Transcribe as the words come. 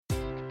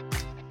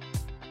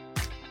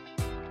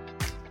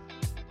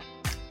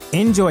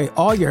Enjoy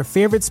all your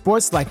favorite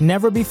sports like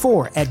never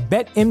before at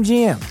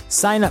BetMGM.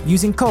 Sign up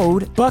using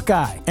code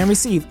Buckeye and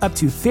receive up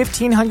to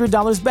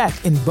 $1,500 back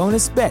in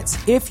bonus bets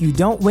if you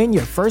don't win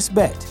your first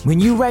bet. When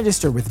you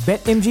register with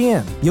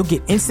BetMGM, you'll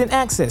get instant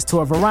access to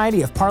a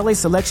variety of parlay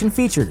selection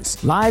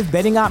features, live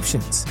betting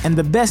options, and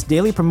the best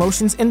daily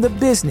promotions in the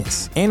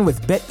business. And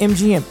with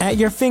BetMGM at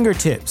your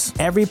fingertips,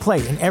 every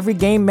play and every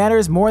game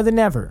matters more than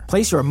ever.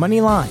 Place your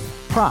money line,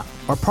 prop,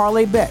 or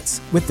parlay bets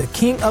with the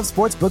king of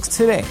sportsbooks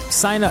today.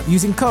 Sign up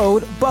using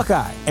code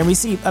Buckeye and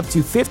receive up to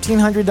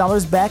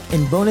 $1,500 back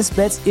in bonus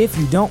bets if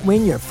you don't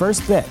win your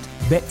first bet.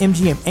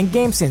 BetMGM and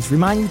GameSense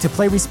remind you to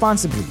play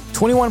responsibly.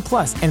 21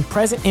 plus and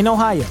present in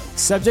Ohio,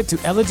 subject to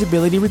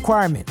eligibility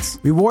requirements.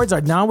 Rewards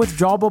are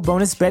non-withdrawable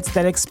bonus bets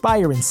that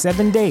expire in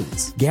 7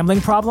 days. Gambling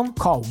problem?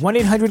 Call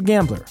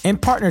 1-800-GAMBLER. In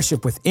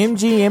partnership with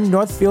MGM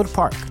Northfield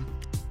Park.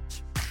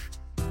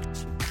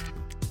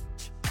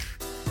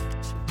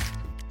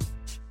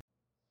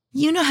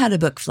 You know how to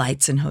book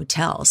flights and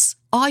hotels.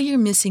 All you're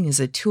missing is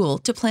a tool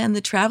to plan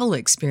the travel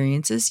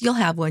experiences you'll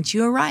have once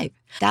you arrive.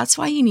 That's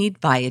why you need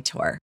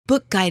Viator.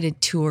 Book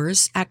guided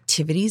tours,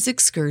 activities,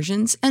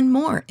 excursions, and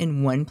more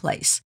in one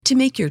place to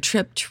make your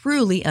trip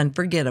truly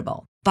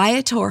unforgettable.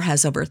 Viator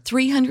has over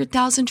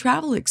 300,000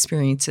 travel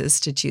experiences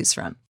to choose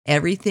from.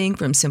 Everything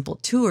from simple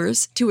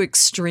tours to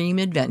extreme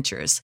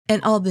adventures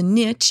and all the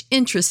niche,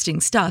 interesting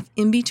stuff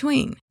in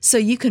between. So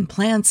you can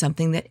plan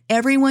something that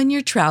everyone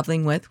you're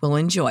traveling with will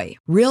enjoy.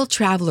 Real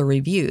traveler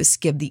reviews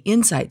give the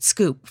inside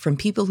scoop from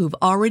people who've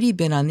already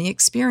been on the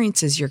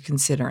experiences you're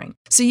considering.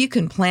 So you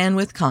can plan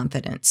with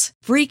confidence.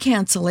 Free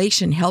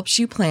cancellation helps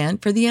you plan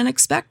for the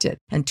unexpected.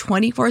 And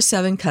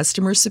 24/7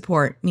 customer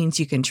support means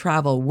you can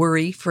travel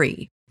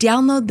worry-free.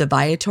 Download the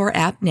Viator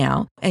app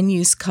now and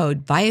use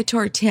code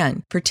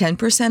Viator10 for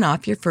 10%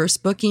 off your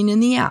first booking in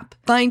the app.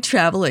 Find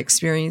travel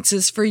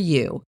experiences for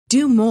you.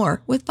 Do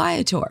more with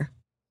Viator.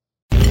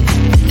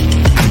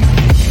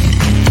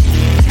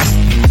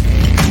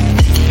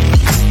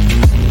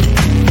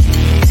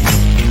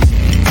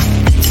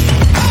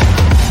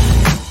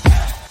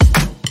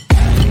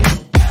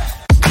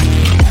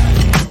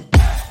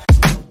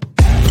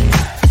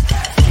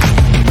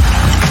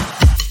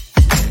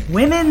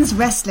 Women's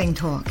Wrestling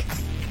Talk,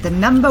 the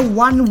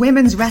 #1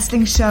 women's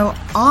wrestling show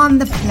on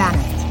the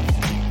planet.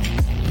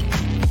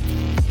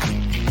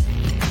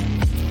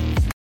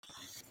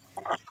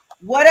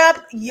 What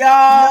up,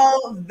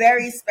 y'all?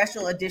 Very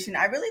special edition.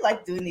 I really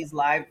like doing these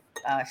live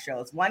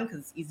shows. One, because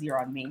it's easier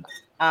on me.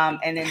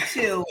 And then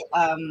two,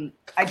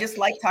 I just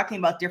like talking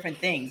about different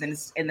things.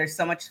 And there's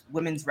so much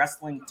women's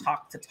wrestling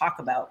to talk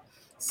about.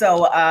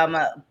 So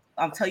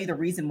I'll tell you the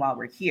reason why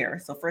we're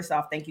here. So first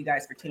off, thank you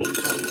guys for tuning in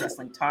to Women's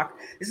Wrestling Talk.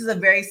 This is a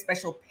very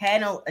special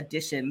panel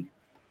edition.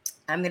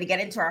 I'm going to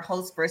get into our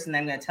host first, and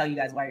then I'm going to tell you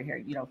guys why you're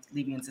here. You know,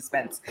 leave you in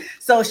suspense.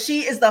 So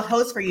she is the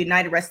host for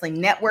United Wrestling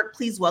Network.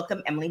 Please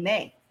welcome Emily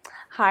May.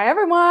 Hi,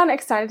 everyone.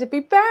 Excited to be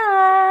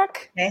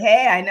back.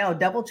 Hey, I know.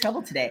 Double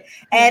trouble today.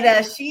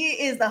 And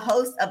she is the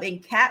host of In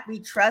Cat We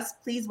Trust.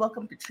 Please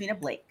welcome Katrina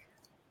Blake.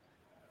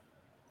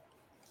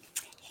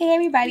 Hey,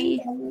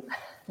 everybody.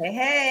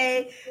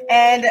 Hey.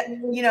 And,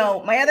 you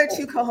know, my other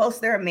two co-hosts,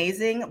 they're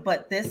amazing,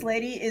 but this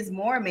lady is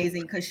more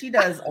amazing because she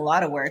does a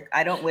lot of work.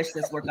 I don't wish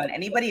this work on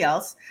anybody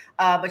else,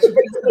 but she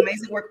brings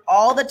amazing work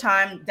all the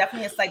time.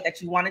 Definitely a site that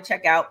you want to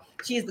check out.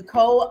 She is the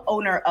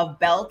co-owner of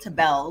Bell to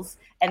Bells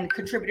and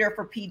contributor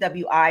for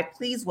PWI.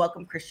 Please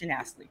welcome Christian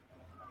Astley.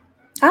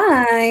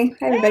 Hi,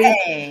 everybody.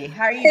 Hey,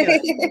 how are you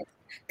doing?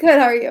 Good.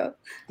 How are you?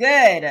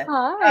 Good.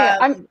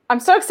 Hi. I'm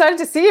so excited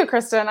to see you,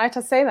 Kristen. I have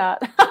to say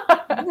that.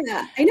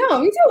 Yeah, I know.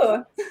 Me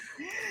too.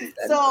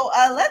 So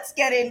let's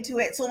get into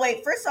it. So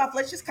wait, first off,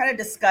 let's just kind of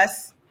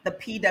discuss the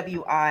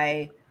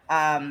PWI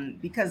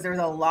because there's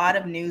a lot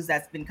of news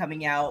that's been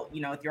coming out.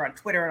 You know, if you're on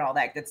Twitter and all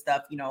that good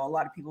stuff, you know, a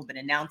lot of people have been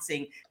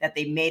announcing that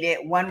they made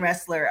it. One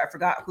wrestler, I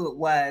forgot who it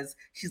was.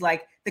 She's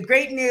like, the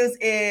great news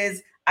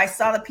is I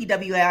saw the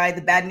PWI.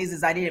 The bad news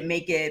is I didn't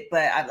make it.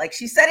 But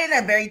she said it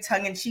in a very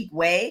tongue-in-cheek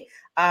way,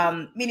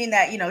 meaning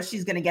that, you know,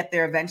 she's going to get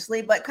there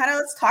eventually. But kind of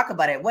let's talk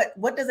about it.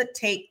 What does it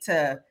take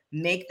to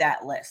make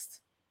that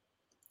list?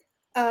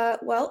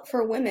 Well,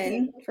 for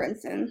women, for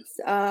instance,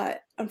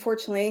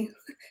 unfortunately,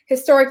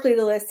 historically,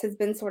 the list has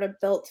been sort of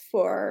built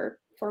for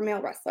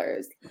male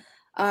wrestlers.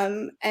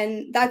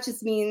 And that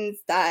just means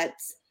that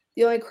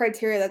the only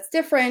criteria that's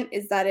different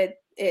is that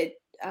it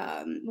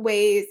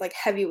weighs like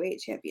heavyweight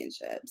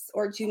championships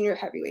or junior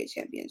heavyweight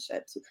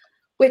championships,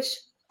 which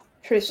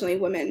traditionally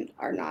women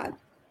are not.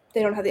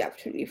 They don't have the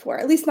opportunity for,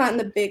 at least not in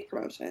the big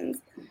promotions.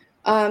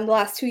 The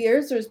last 2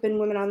 years, there's been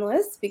women on the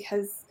list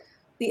because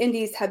the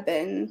indies have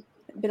been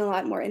a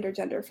lot more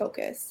intergender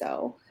focused.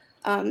 So,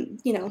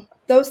 you know,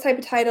 those type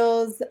of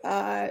titles,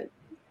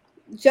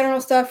 general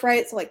stuff,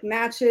 right? So like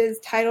matches,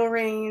 title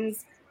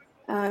reigns,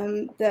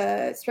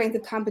 the strength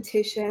of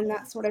competition,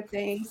 that sort of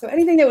thing. So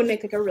anything that would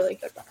make like a really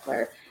good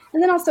wrestler.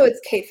 And then also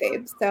it's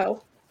kayfabe.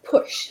 So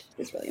push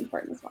is really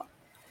important as well.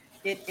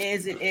 It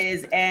is.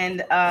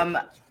 And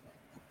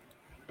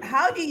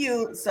how do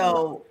you,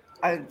 so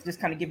I just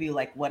kind of give you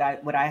like what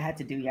I had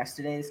to do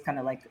yesterday is kind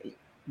of like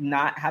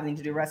not having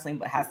to do wrestling,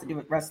 but has to do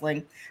with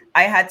wrestling.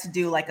 I had to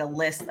do like a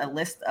list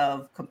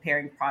of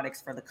comparing products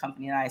for the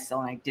company that I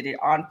sell, and I did it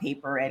on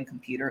paper and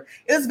computer.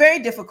 It was very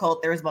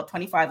difficult. There was about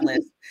 25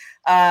 lists.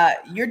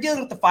 You're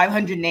dealing with the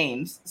 500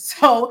 names.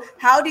 So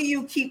how do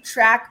you keep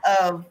track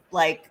of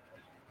like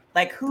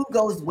who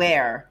goes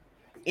where?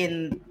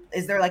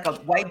 Is there like a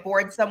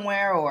whiteboard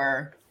somewhere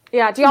or?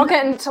 Yeah. Do y'all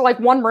get into like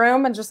one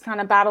room and just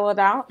kind of battle it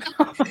out?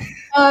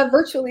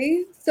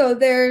 Virtually. So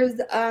there's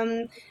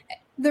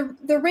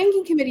the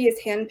ranking committee is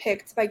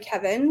handpicked by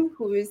Kevin,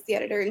 who is the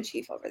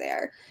editor-in-chief over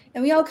there,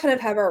 and we all kind of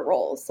have our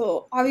roles.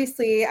 So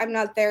obviously, I'm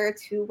not there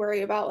to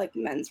worry about like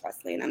men's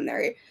wrestling. I'm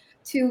there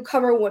to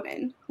cover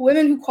women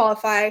who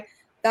qualify.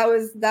 That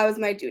was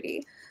my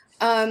duty.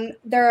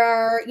 There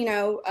are,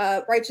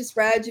 Righteous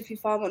Reg, if you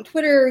follow him on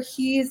Twitter,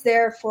 he's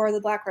there for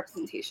the Black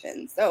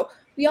representation. So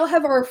we all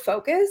have our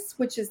focus,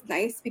 which is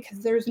nice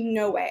because there's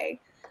no way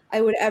I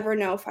would ever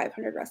know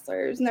 500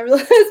 wrestlers, never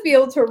be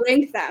able to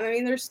rank them. I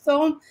mean, there's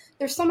so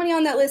many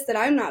on that list that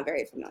I'm not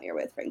very familiar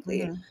with,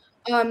 frankly.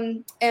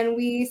 Mm-hmm. And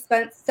we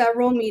spent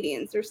several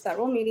meetings. There's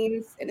several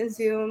meetings in a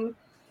Zoom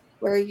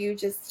where you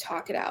just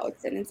talk it out,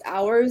 and it's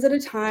hours at a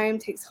time,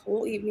 takes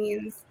whole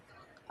evenings.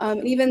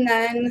 And even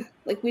then,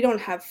 like, we don't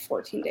have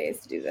 14 days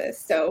to do this.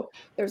 So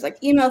there's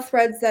like email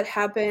threads that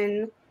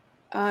happen.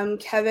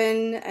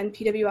 Kevin and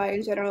PWI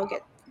in general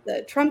get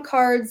the trump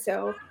card.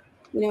 So,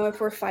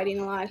 if we're fighting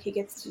a lot, he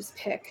gets to just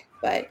pick.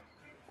 But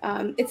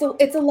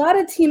it's a lot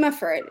of team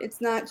effort. It's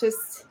not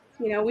just,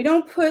 we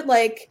don't put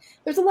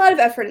there's a lot of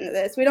effort into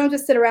this. We don't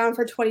just sit around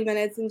for 20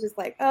 minutes and just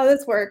like, oh,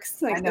 this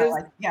works. Like, there's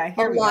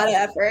a lot of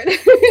effort.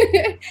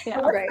 Yeah.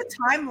 What's the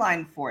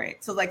timeline for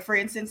it? So like, for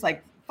instance,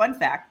 like, fun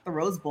fact, the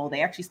Rose Bowl,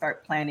 they actually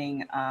start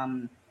planning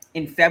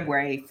in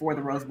February for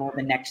the Rose Bowl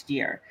the next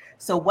year.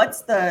 So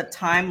what's the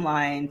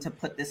timeline to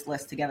put this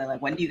list together?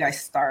 Like, when do you guys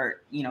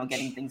start,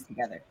 getting things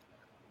together?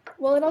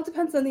 Well, it all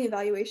depends on the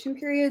evaluation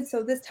period.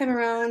 So this time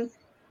around,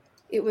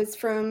 it was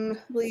from,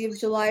 I believe,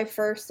 July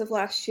 1st of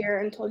last year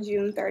until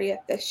June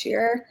 30th this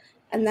year.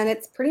 And then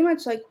it's pretty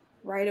much like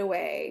right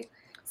away.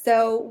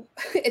 So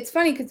it's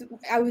funny because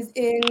I was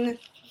in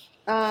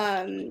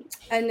I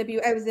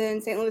was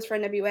in St. Louis for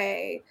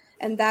NWA,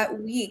 and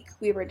that week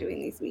we were doing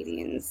these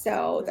meetings.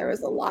 So there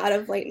was a lot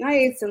of late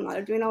nights and a lot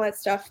of doing all that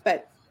stuff.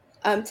 But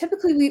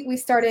typically we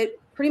started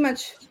pretty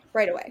much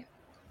right away.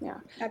 Yeah.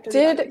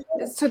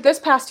 So this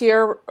past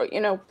year,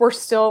 we're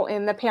still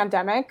in the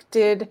pandemic.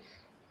 Did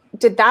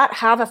that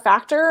have a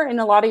factor in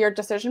a lot of your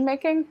decision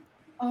making?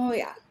 Oh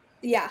yeah.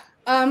 Yeah.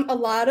 A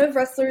lot of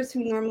wrestlers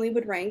who normally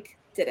would rank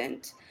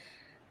didn't.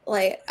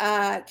 Like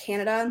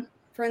Canada,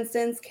 for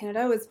instance,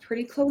 Canada was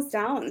pretty closed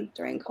down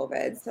during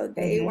COVID. So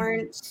they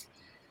weren't,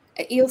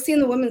 you'll see in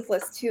the women's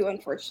list too,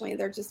 unfortunately,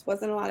 there just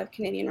wasn't a lot of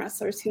Canadian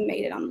wrestlers who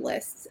made it on the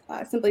list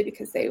simply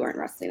because they weren't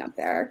wrestling up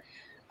there.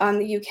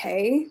 The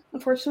UK,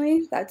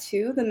 unfortunately, that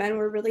too. The men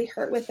were really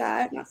hurt with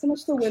that. Not so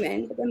much the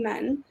women, but the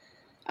men.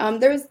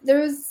 There was,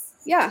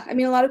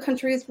 a lot of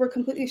countries were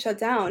completely shut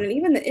down, and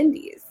even the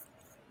indies.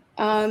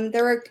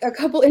 There were a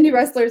couple indie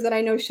wrestlers that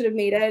I know should have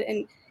made it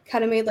and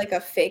kind of made like a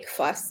fake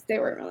fuss. They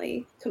weren't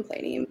really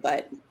complaining,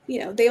 but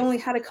they only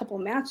had a couple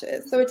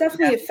matches, so it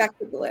definitely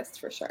affected the list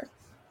for sure.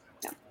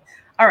 Yeah.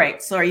 All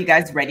right, so are you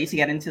guys ready to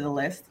get into the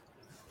list?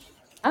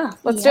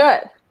 Let's do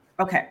it.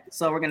 Okay,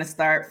 so we're gonna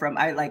start from,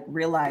 I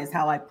realized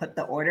how I put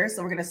the order.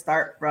 So we're gonna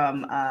start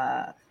from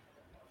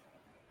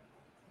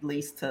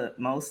least to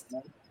most.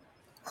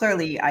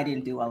 Clearly, I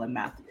didn't do well in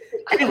math.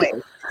 Anyway,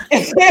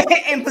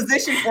 in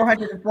position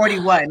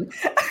 441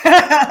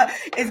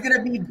 is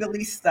gonna be Billie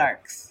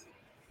Starkz.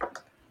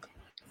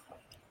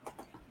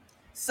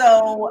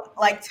 So,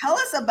 tell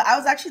us about, I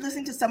was actually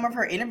listening to some of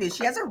her interviews.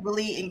 She has a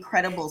really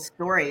incredible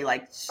story.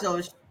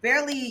 So she's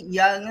fairly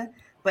young,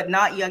 but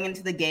not young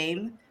into the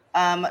game.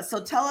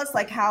 So tell us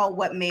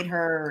what made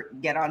her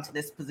get onto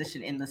this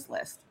position in this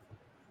list.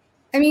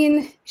 I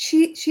mean,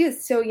 she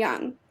is so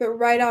young, but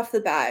right off the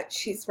bat,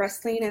 she's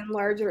wrestling in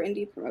larger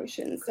indie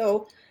promotions.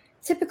 So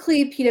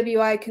typically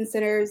PWI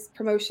considers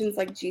promotions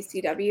like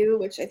GCW,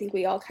 which I think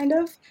we all kind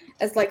of,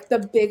 as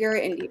the bigger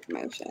indie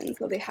promotion.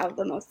 So they have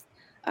the most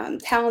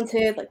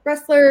talented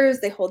wrestlers.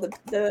 They hold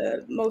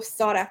the most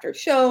sought after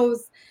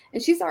shows,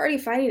 and she's already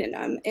fighting in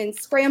them. In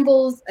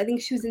Scrambles, I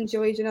think she was in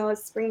Joey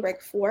Janela's Spring Break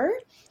 4.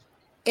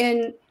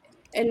 In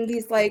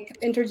these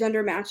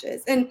intergender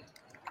matches, and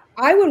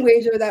I would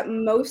wager that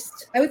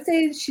I would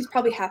say she's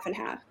probably half and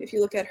half. If you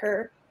look at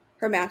her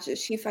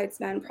matches, she fights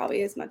men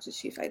probably as much as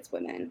she fights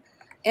women,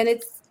 and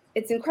it's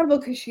incredible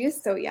because she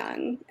is so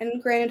young.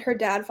 And granted, her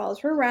dad follows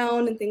her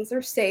around and things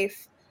are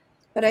safe,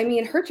 but I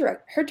mean her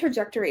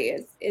trajectory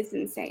is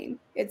insane.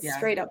 It's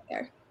straight up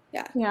there.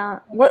 Yeah.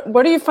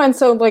 What do you find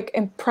so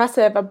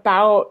impressive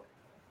about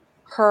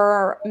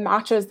her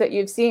matches that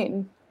you've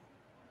seen?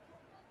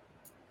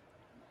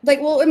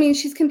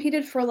 She's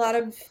competed for a lot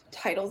of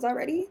titles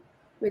already,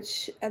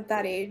 which at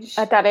that age,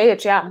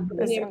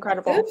 is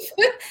incredible.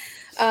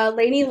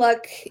 Lainey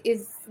Luck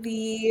is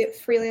the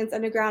Freelance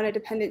Underground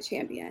Independent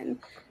Champion,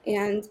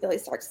 and Billie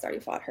Starkz already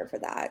fought her for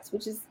that,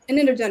 which is an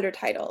intergender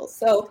title.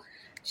 So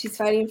she's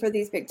fighting for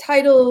these big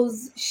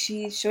titles.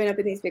 She's showing up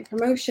in these big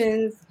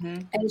promotions,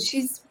 and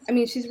she's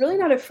really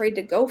not afraid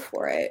to go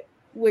for it,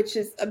 which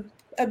is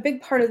a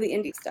big part of the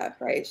indie stuff,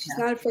 right? She's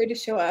not afraid to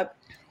show up.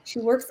 She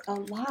works a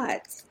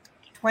lot.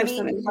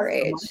 20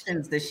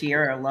 promotions this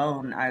year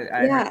alone. I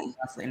heard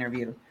the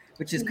interview,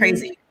 which is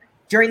crazy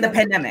during the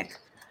pandemic.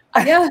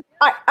 Yeah,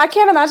 I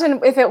can't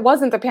imagine if it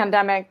wasn't the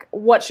pandemic,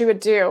 what she would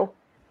do.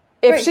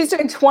 If she's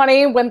doing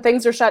 20 when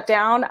things are shut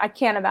down, I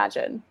can't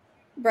imagine.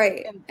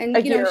 Right. And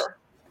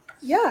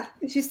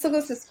she still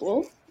goes to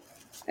school.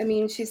 I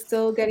mean, she's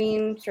still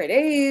getting straight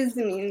A's.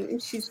 I mean,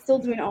 she's still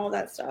doing all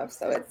that stuff.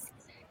 So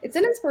it's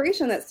an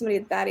inspiration that somebody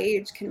at that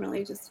age can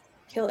really just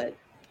kill it.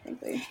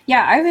 Frankly.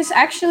 Yeah, I was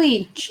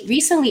actually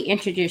recently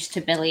introduced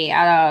to Billie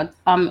at a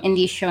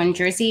indie show in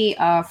Jersey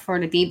for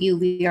the debut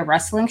We Are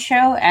Wrestling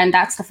show, and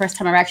that's the first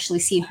time I've actually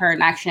seen her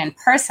in action in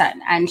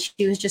person. And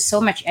she was just so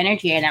much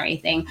energy and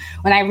everything.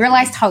 When I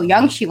realized how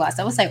young she was,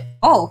 I was like,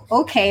 "Oh,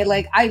 okay."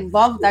 Like, I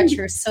love that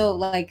you're so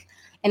like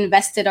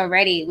invested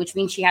already, which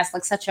means she has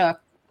like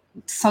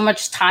so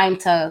much time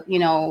to, you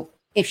know,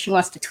 if she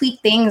wants to tweak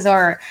things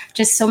or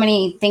just so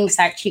many things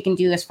that she can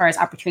do as far as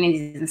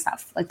opportunities and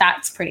stuff. Like,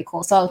 that's pretty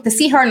cool. So to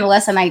see her on the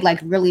list and I like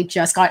really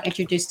just got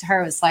introduced to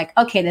her was like,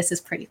 okay, this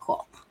is pretty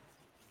cool.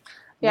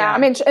 Yeah, I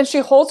mean, and she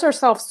holds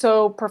herself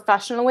so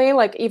professionally,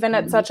 like even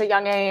at such a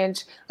young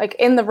age, like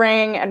in the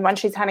ring and when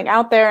she's heading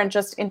out there and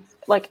just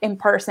in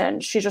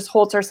person, she just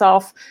holds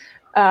herself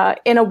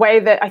in a way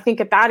that I think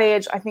at that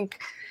age, I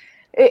think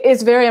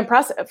is very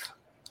impressive.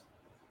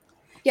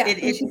 Yeah,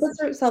 she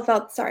puts herself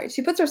out.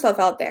 She puts herself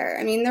out there.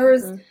 I mean, there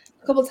was a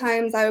couple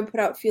times I would put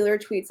out feeler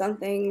tweets on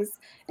things,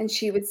 and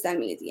she would send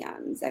me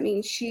DMs. I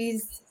mean,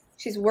 she's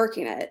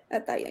working it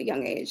at that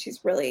young age.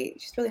 She's really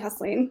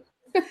hustling.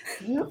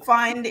 You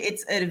find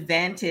it's an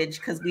advantage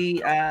because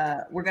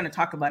we're going to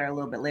talk about her a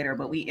little bit later,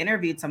 but we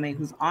interviewed somebody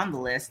who's on the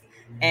list,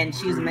 and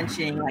she was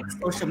mentioning like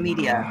social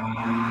media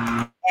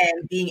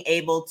and being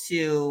able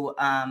to.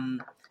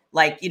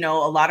 Like, you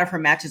know, a lot of her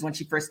matches when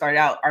she first started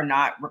out are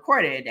not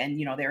recorded and,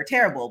 you know, they were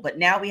terrible. But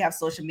now we have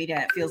social media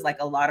and it feels like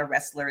a lot of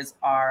wrestlers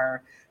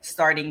are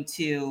starting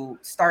to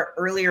start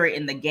earlier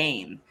in the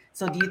game.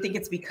 So do you think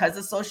it's because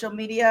of social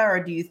media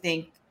or do you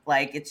think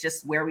like it's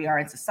just where we are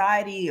in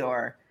society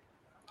or?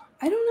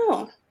 I don't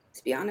know,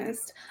 to be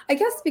honest. I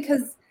guess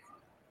because,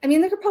 I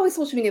mean, there could probably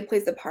social media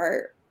plays a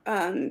part.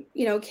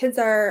 You know, kids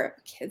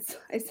because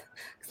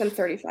I'm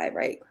 35,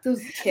 right?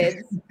 Those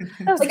kids.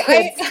 Like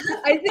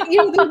I think, you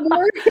know,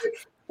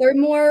 they're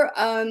more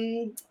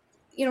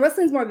you know,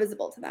 wrestling's more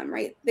visible to them,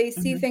 right? They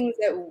see things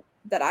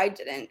that I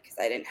didn't because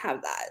I didn't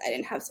have that. I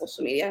didn't have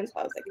social media until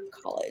I was like in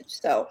college.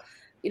 So,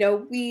 you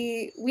know,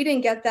 we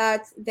didn't get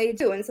that. They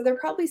do. And so they're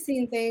probably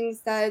seeing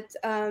things that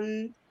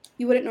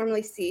you wouldn't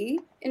normally see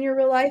in your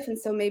real life. And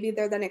so maybe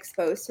they're then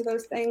exposed to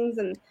those things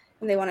and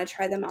they want to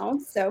try them out.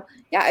 So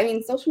yeah, I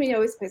mean, social media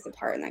always plays a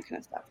part in that kind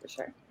of stuff for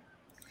sure.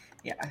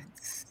 Yeah.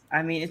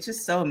 I mean, it's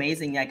just so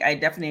amazing. Like, I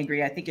definitely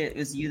agree. I think it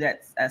was you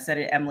that said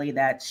it, Emily,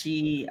 that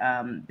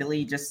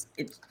Billie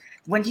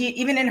when she,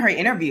 even in her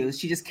interviews,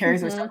 she just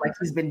carries herself like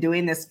she's been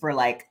doing this for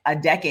like a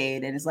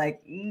decade. And it's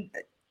like,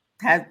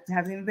 hasn't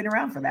even been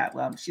around for that.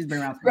 Well, she's been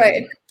around for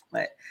right.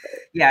 But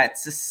yeah,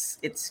 it's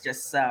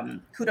just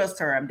kudos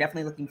to her. I'm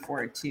definitely looking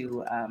forward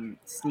to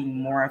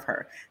seeing more of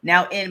her.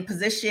 Now in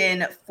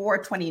position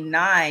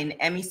 429,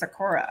 Emi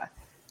Sakura.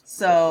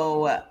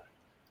 So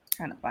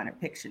trying to find her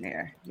picture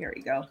there. Here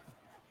we go.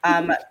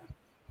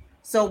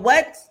 So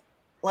what,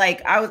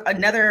 like, I was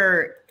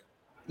another,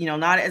 you know,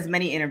 not as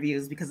many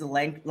interviews because of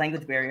the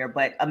language barrier,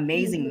 but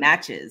amazing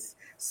matches.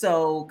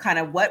 So kind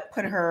of what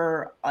put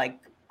her like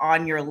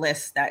on your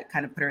list that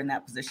kind of put her in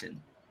that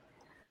position?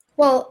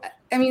 Well,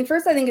 I mean,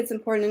 first, I think it's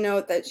important to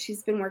note that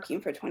she's been working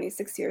for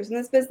 26 years in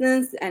this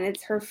business, and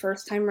it's her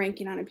first time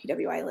ranking on a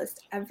PWI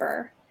list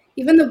ever.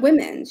 Even the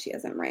women, she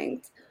hasn't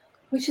ranked,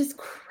 which is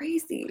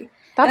crazy.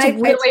 That's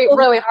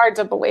really hard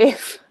to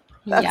believe.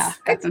 That's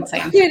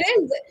insane.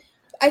 It is.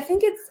 I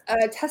think it's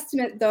a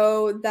testament,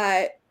 though,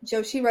 that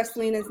Joshi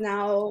wrestling is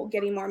now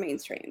getting more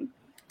mainstream.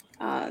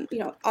 You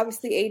know,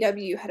 obviously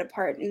AEW had a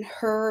part in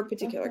her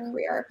particular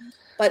career,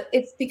 but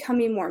it's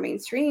becoming more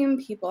mainstream.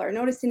 People are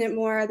noticing it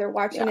more. They're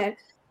watching it.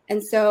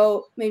 And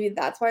so maybe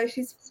that's why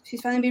she's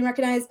finally being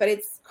recognized, but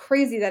it's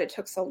crazy that it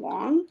took so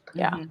long.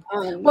 Yeah.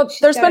 Well,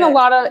 there's been a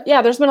lot of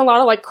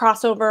like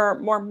crossover,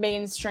 more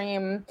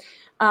mainstream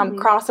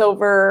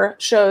crossover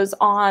shows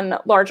on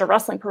larger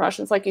wrestling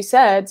promotions, like you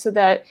said, so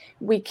that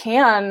we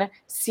can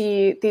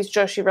see these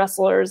Joshi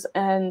wrestlers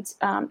and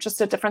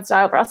just a different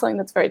style of wrestling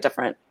that's very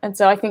different. And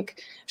so I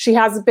think she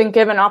has been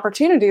given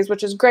opportunities,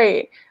 which is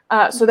great,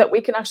 so that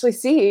we can actually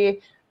see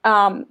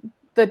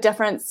the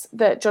difference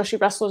that Joshi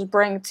wrestlers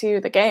bring to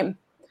the game.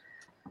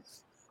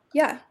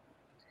 Yeah.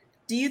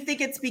 Do you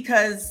think it's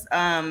because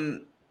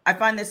I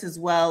find this as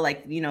well,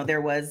 like, you know,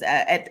 there was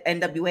at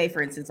NWA,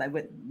 for instance,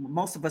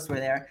 most of us were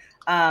there.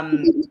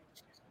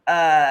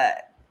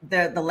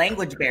 The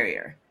language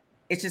barrier.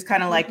 it's just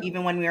kind of like,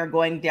 even when we were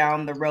going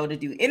down the road to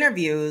do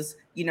interviews,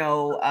 you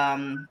know,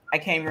 I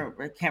can't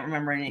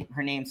remember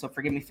her name, so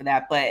forgive me for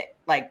that. But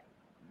like,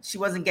 she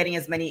wasn't getting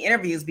as many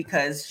interviews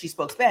because she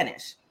spoke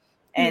Spanish.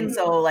 And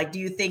so like, do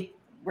you think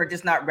we're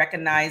just not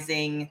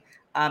recognizing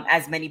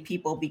as many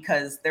people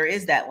because there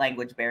is that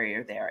language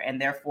barrier there? And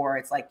therefore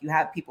it's like, you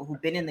have people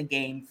who've been in the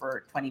game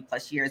for 20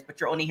 plus years, but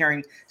you're only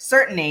hearing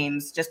certain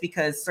names just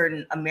because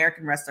certain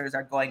American wrestlers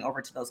are going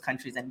over to those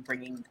countries and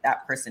bringing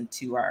that person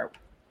to our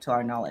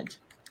knowledge.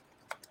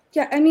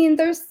 Yeah, I mean,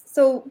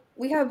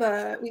 we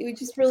have we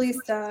just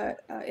released a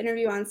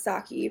interview on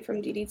Saki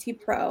from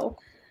DDT Pro,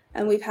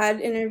 and we've had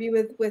an interview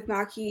with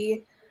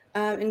Maki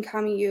and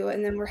Kamiyu,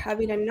 and then we're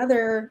having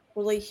another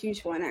really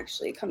huge one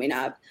actually coming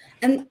up.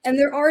 And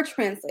there are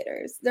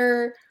translators.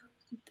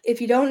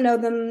 If you don't know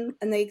them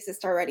and they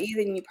exist already,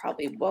 then you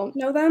probably won't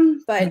know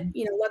them. But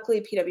you know,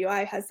 luckily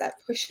PWI has that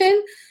push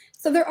in.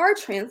 So there are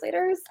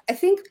translators. I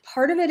think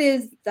part of it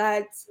is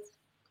that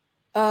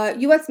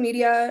US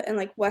media and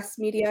like West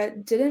media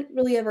didn't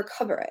really ever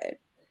cover it.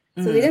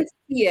 So they didn't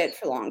see it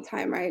for a long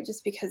time, right?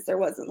 Just because there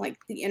wasn't like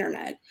the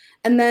internet.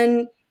 And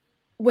then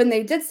when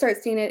they did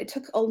start seeing it, it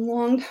took a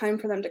long time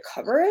for them to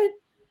cover it.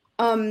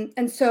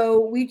 And so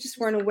we just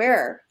weren't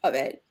aware of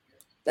it.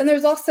 Then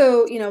there's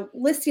also, you know,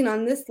 listing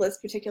on this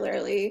list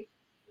particularly,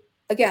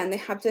 again, they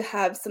have to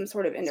have some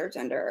sort of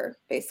intergender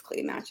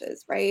basically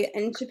matches, right?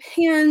 And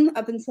Japan,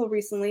 up until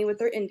recently with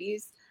their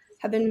indies,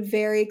 have been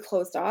very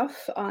closed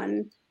off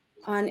on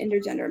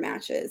intergender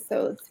matches.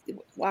 So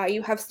it's why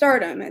you have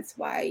Stardom. It's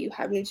why you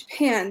have New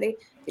Japan. They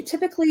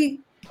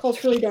typically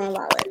culturally don't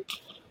allow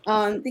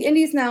it. The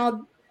indies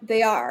now,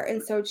 they are.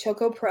 And so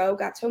Choco Pro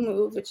got to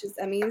move, which is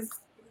Emi's,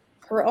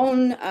 her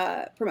own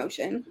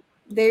promotion.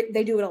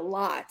 They do it a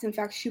lot. In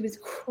fact, she was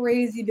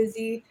crazy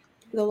busy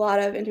with a lot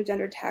of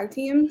intergender tag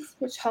teams,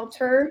 which helped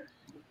her.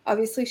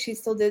 Obviously, she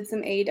still did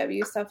some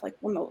AEW stuff like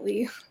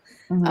remotely.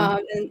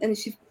 And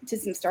she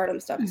did some Stardom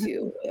stuff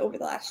too over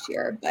the last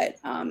year. But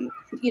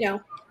you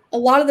know, a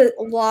lot of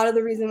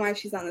the reason why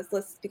she's on this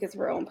list is because of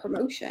her own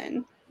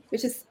promotion,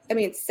 which is, I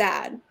mean, it's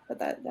sad, but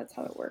that's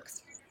how it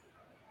works.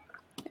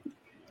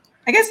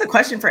 I guess the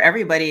question for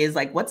everybody is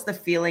like, what's the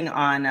feeling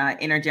on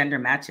intergender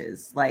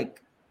matches?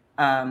 Like,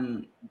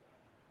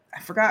 I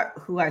forgot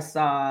who I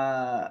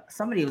saw.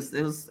 Somebody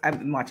I've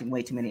been watching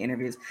way too many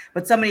interviews,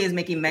 but somebody is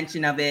making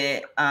mention of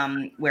it,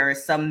 where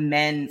some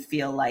men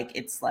feel like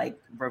it's like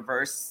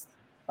reverse,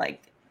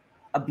 like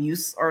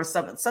abuse or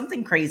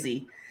something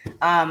crazy.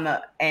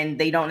 And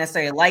they don't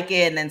necessarily like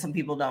it. And then some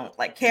people don't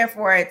like care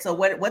for it. So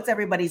what's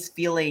everybody's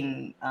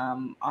feeling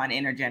on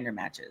intergender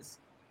matches?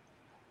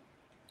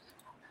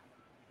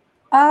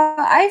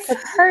 I've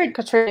heard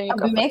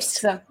a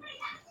mix of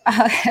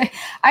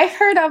I've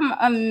heard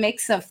a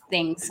mix of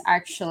things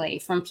actually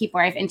from people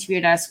I've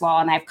interviewed as well,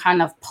 and I've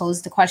kind of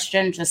posed the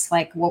question, just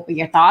like, what were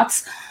your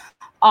thoughts?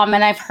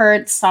 And I've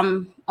heard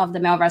some of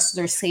the male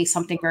wrestlers say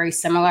something very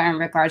similar in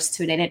regards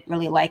to they didn't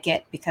really like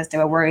it because they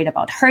were worried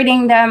about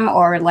hurting them,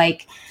 or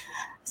like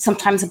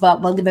sometimes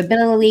about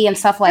believability and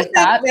stuff like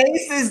that.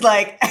 Face is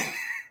like.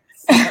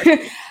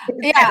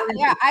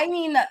 yeah. I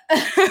mean,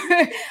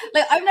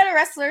 like, I'm not a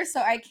wrestler,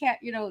 so I can't,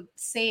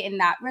 say in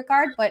that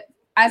regard. But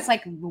as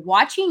like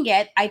watching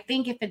it, I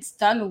think if it's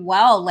done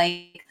well,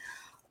 like,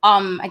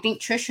 I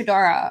think Trish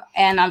Adora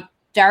and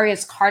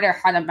Darius Carter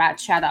had a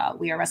match at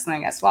We Are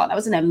Wrestling as well. That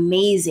was an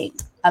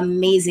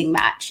amazing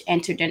match,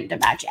 intergender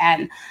match,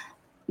 and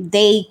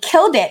they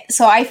killed it.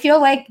 So I feel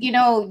like,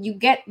 you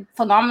get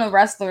phenomenal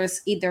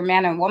wrestlers, either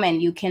man or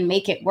woman, you can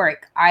make it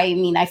work. I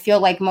mean, I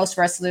feel like most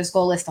wrestlers'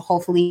 goal is to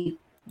hopefully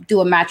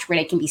do a match where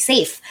they can be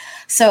safe.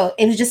 So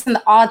it was just an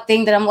odd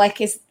thing that I'm like,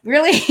 it's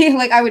really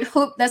like, I would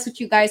hope that's what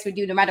you guys would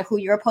do, no matter who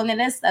your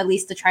opponent is, at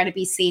least to try to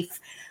be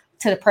safe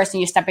to the person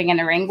you're stepping in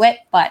the ring with.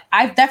 But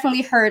I've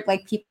definitely heard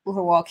like people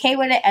who are okay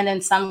with it, and then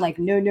some like,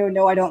 no,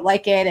 I don't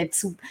like it.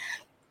 It's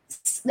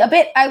a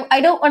bit, I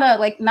don't want to,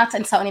 like, not to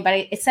insult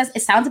anybody. It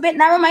sounds a bit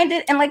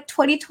narrow-minded in like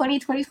 2020,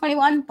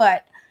 2021,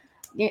 but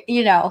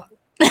you know.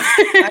 You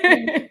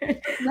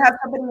have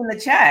somebody in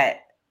the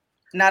chat.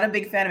 Not a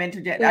big fan of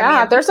intergender.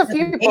 Yeah, there's a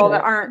few people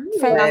that aren't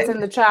fans in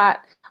the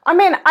chat. I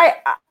mean,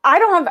 I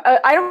don't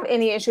have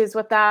any issues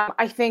with that.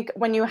 I think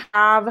when you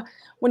have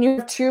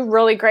two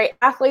really great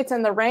athletes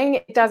in the ring,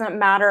 it doesn't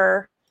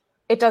matter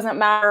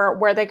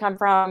where they come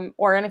from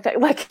or anything.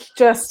 Like,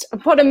 just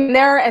put them in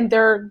there, and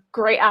they're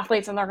great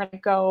athletes, and they're going to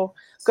go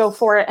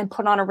for it and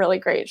put on a really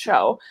great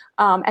show,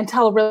 and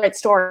tell a really great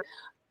story.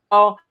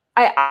 So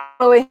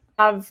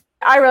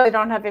I really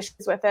don't have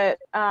issues with it.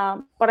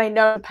 But I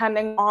know,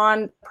 depending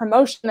on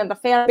promotion and the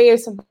fan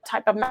base and what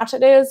type of match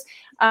it is,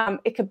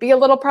 it could be a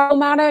little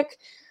problematic.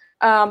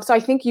 So I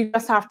think you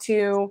just have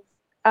to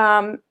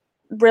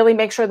really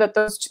make sure that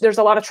there's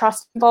a lot of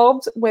trust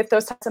involved with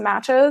those types of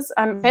matches,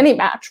 any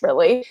match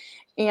really.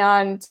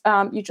 And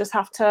you just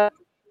have to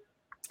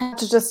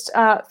just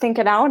think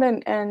it out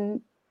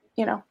and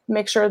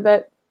make sure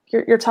that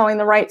you're telling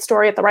the right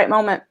story at the right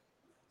moment.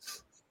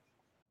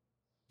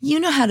 You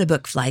know how to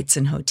book flights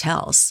and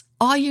hotels.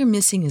 All you're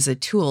missing is a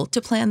tool to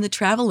plan the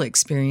travel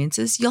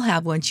experiences you'll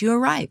have once you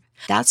arrive.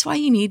 That's why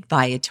you need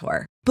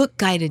Viator. Book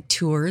guided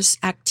tours,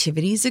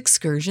 activities,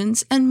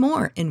 excursions, and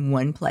more in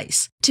one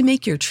place to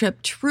make your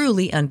trip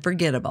truly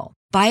unforgettable.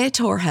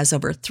 Viator has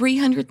over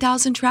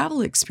 300,000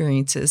 travel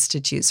experiences to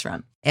choose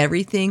from.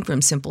 Everything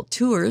from simple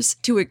tours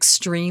to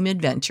extreme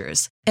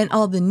adventures and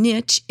all the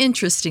niche,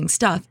 interesting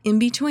stuff in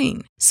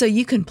between. So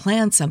you can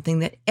plan something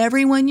that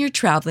everyone you're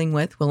traveling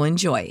with will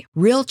enjoy.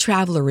 Real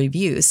traveler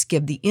reviews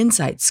give the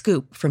inside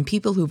scoop from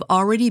people who've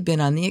already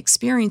been on the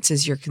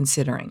experiences you're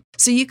considering.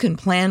 So you can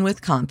plan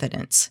with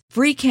confidence.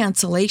 Free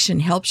cancellation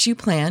helps you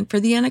plan for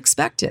the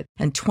unexpected.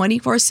 And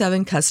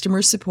 24/7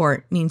 customer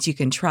support means you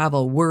can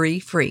travel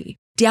worry-free.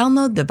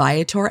 Download the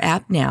Viator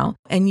app now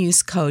and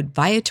use code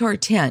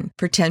Viator10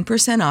 for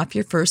 10% off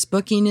your first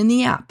booking in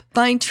the app.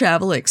 Find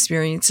travel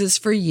experiences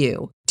for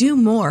you. Do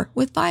more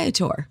with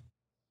Viator.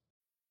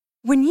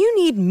 When you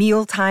need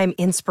mealtime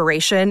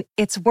inspiration,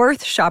 it's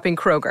worth shopping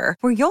Kroger,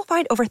 where you'll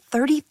find over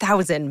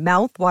 30,000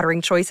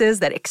 mouth-watering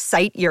choices that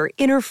excite your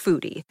inner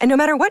foodie. And no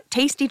matter what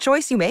tasty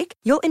choice you make,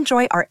 you'll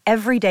enjoy our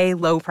everyday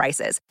low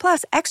prices,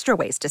 plus extra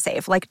ways to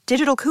save, like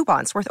digital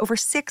coupons worth over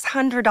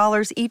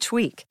 $600 each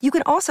week. You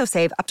can also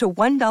save up to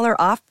 $1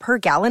 off per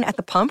gallon at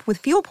the pump with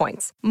fuel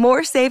points.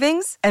 More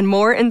savings and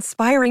more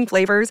inspiring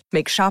flavors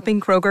make shopping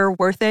Kroger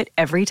worth it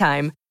every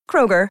time.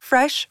 Kroger,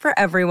 fresh for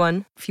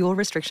everyone. Fuel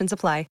restrictions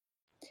apply.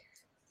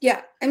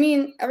 Yeah, I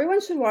mean,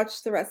 everyone should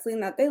watch the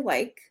wrestling that they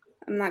like.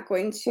 I'm not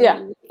going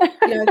to,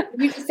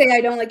 if you say I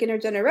don't like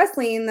intergender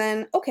wrestling,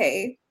 then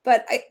okay.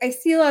 But I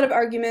see a lot of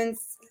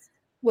arguments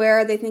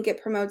where they think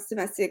it promotes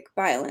domestic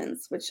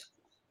violence, which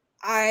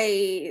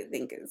I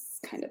think is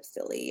kind of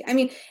silly. I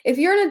mean, if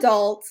you're an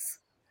adult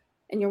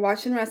and you're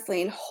watching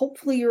wrestling,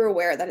 hopefully you're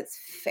aware that it's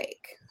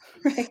fake.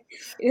 Right?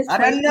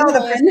 I don't know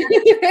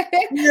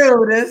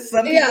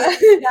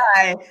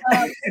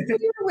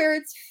where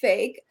it's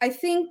fake. I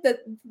think that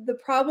the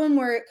problem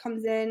where it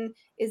comes in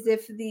is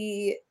if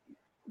the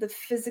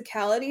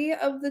physicality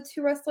of the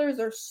two wrestlers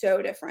are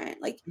so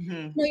different. Like,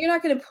 you're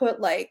not going to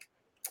put like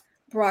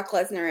Brock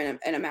Lesnar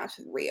in a match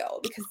with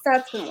Rio, because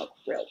that's going to look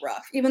real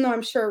rough. Even though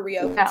I'm sure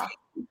Rio would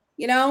take,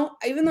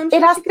 even though I'm sure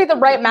it has to be the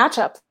right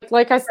matchup.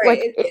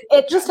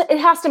 It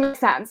has to make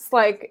sense.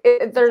 Like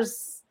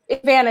there's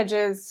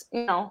advantages,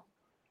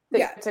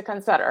 to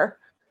consider.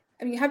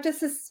 I mean, you have to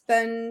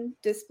suspend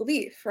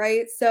disbelief,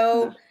 right?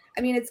 So,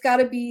 I mean, it's got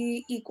to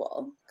be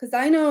equal, because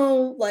I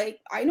know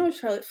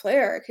Charlotte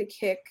Flair could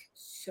kick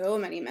so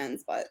many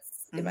men's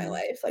butts in my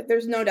life. Like,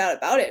 there's no doubt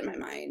about it in my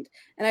mind.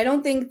 And I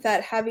don't think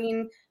that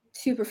having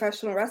two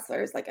professional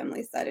wrestlers, like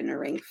Emily said, in a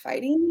ring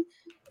fighting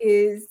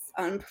is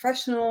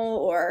unprofessional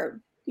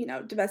or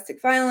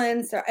domestic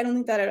violence, or I don't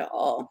think that at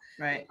all.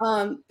 Right.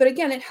 But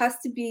again, it has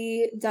to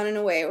be done in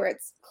a way where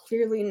it's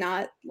clearly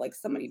not like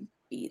somebody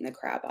beating the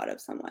crap out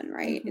of someone,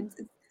 right?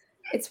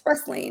 It's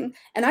wrestling.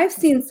 And I've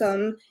seen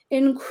some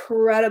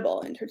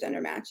incredible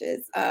intergender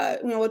matches.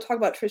 We'll talk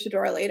about Trish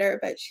Adora later,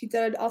 but she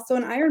did also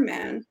an Iron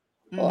Man,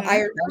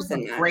 Iron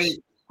Person match.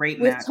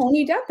 Great with match.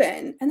 Tony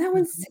Deppen. And that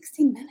was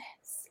 60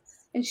 minutes.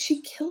 And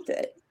she killed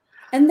it.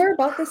 And they're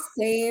about the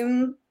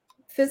same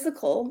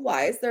physical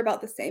wise, they're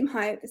about the same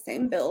height, the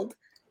same build,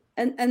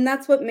 and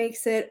that's what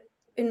makes it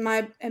in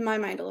my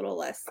mind a little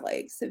less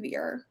like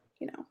severe.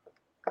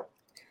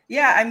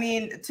 Yeah, I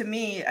mean, to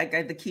me,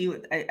 the key,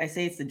 I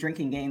say it's the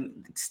drinking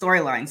game.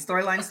 Storyline.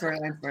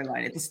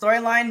 If the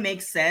storyline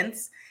makes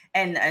sense,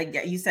 and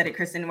you said it,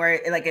 Kristen,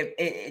 where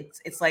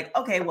it's like,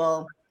 okay,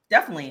 well,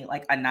 definitely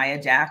like a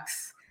Nia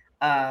Jax,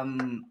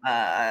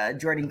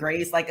 Jordynne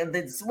Grace, like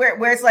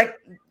where it's like,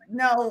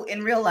 no,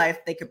 in real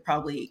life they could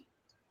probably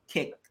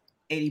kick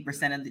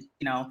 80% of the,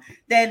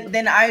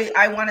 then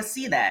I want to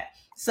see that.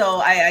 So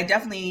I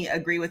definitely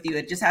agree with you.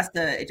 It just has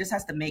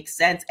to make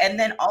sense. And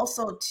then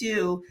also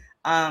too,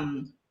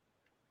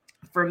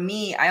 for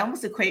me, I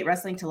almost equate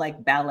wrestling to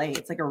like ballet.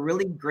 It's like a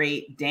really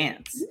great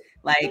dance.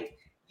 Like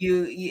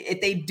you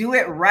if they do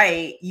it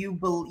right, you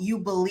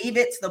believe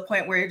it to the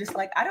point where you're just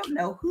like, I don't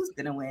know who's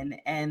gonna win,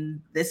 and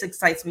this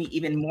excites me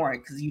even more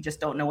because you just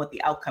don't know what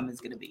the outcome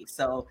is gonna be.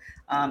 So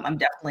I'm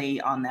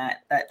definitely on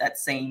that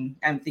same.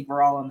 I think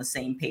we're all on the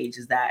same page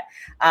as that.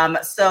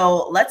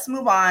 So let's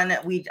move on.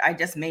 I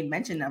just made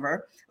mention of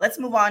her. Let's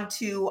move on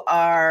to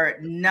our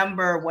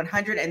number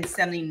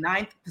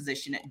 179th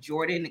position,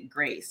 Jordynne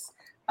Grace.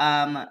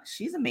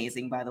 She's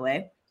amazing, by the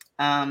way.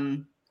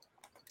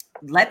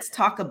 Let's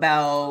talk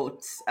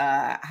about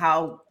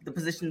how the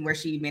position where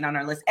she made on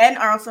our list, and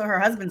also her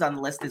husband's on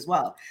the list as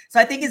well. So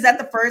I think is that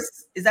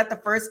the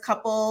first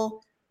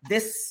couple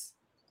this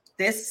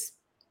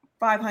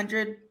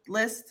 500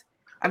 list?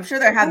 I'm sure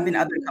there have been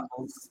other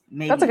couples.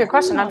 Maybe that's a good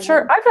question. I'm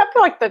sure. I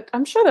feel like that.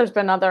 I'm sure there's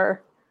been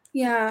other.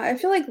 Yeah, I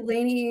feel like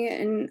Lainey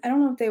and I don't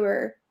know if they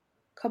were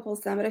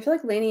couples then, but I feel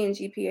like Lainey and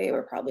GPA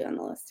were probably on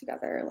the list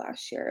together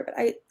last year. But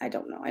I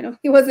don't know. I know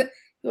he wasn't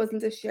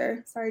this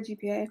year. Sorry,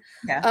 GPA.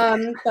 Yeah.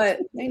 But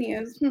Lainey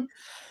is.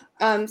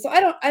 So I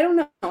don't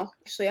know.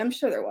 Actually, I'm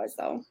sure there was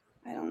though.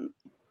 I don't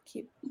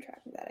keep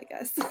track of that, I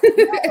guess.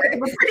 It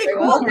was pretty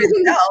cool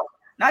yourself.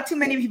 Not too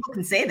many people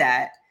can say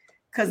that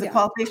because the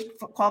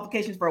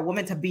qualifications for a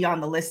woman to be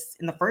on the list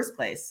in the first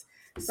place.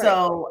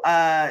 So,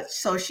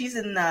 so she's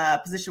in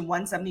position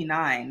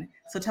 179.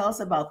 So tell us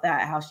about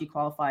that, how she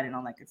qualified and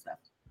all that good stuff.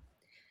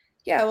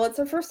 Yeah, well, it's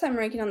her first time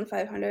ranking on the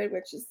 500,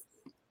 which is,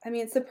 I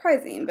mean, it's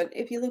surprising. But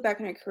if you look back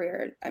in her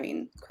career, I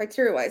mean,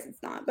 criteria-wise,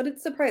 it's not. But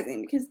it's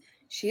surprising because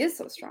she is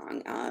so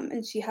strong,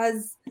 and she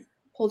has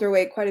pulled her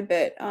weight quite a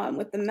bit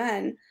with the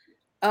men.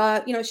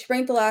 She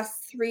ranked the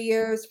last 3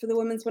 years for the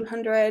women's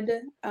 100.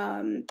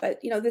 But,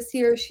 this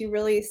year she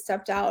really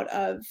stepped out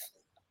of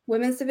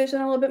women's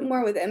division a little bit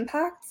more with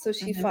Impact. So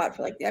she fought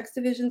for like the X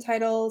Division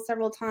title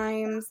several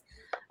times.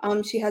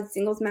 She had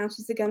singles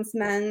matches against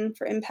men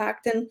for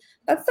Impact. And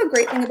that's the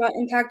great thing about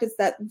Impact is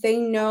that they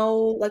know,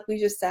 like we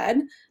just said,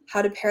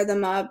 how to pair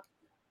them up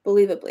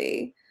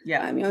believably.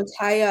 Yeah.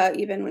 Taya,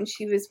 even when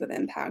she was with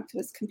Impact,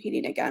 was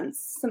competing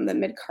against some of the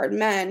mid-card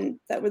men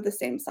that were the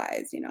same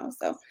size,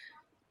 So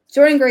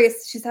Jordynne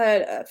Grace, she's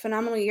had a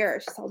phenomenal year.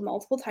 She's held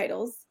multiple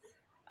titles.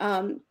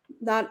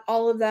 Not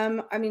all of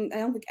them. I mean, I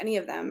don't think any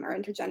of them are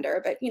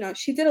intergender, but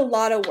she did a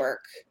lot of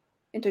work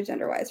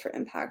intergender-wise for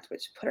Impact,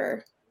 which put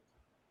her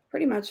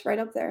pretty much right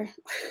up there.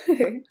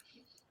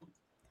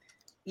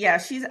 Yeah,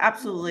 she's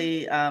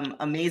absolutely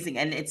amazing,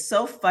 and it's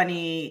so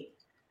funny.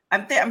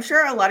 I'm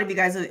sure a lot of you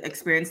guys have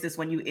experienced this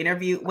when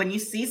you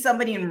see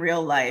somebody in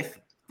real life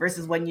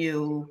versus when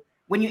you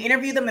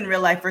interview them in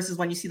real life versus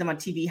when you see them on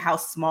TV, how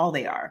small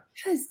they are.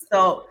 Yes.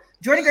 So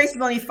Jordynne Grace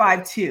is only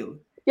 5'2".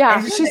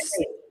 Yeah, she's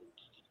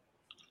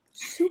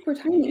super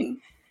tiny.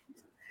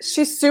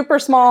 She's super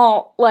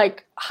small,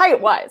 like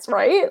height-wise,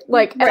 right?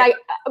 Like, right.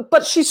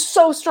 But she's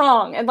so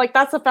strong, and like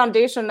that's the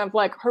foundation of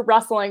like her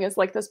wrestling is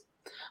like this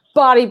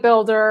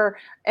bodybuilder,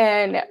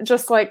 and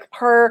just like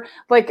her,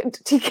 like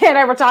TK and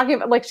I were talking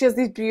about, like she has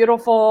these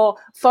beautiful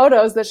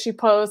photos that she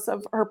posts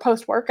of her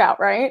post-workout,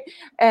 right?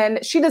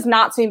 And she does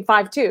not seem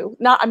 5'2".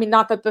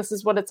 Not that this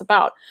is what it's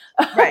about,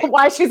 right.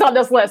 Why she's on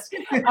this list.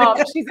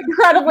 She's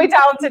incredibly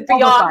talented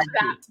beyond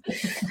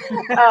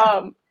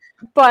that.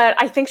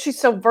 But I think she's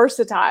so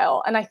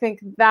versatile, and I think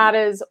that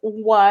is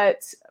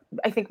what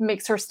I think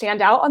makes her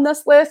stand out on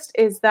this list,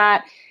 is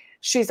that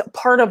she's a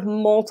part of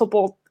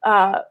multiple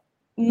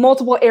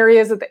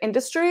areas of the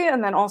industry,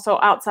 and then also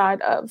outside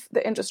of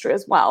the industry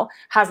as well,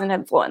 has an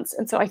influence.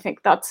 And so I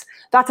think that's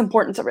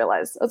important to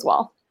realize as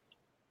well.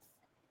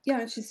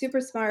 Yeah, she's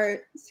super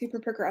smart, super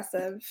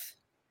progressive,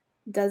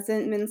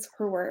 doesn't mince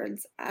her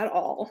words at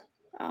all.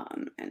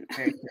 And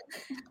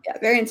yeah,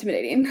 very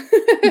intimidating,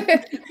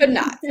 but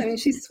not. I mean,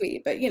 she's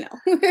sweet, but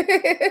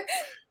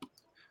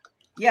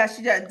Yeah,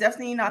 she's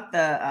definitely not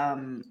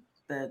the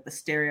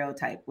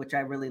stereotype, which I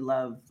really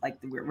love. Like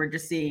we're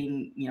just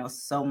seeing,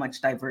 so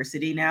much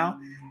diversity now.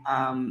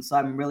 So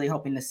I'm really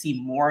hoping to see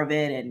more of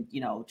it, and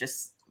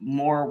just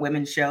more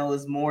women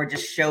shows, more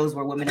just shows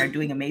where women are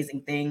doing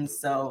amazing things.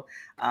 So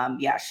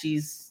yeah,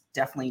 she's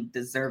definitely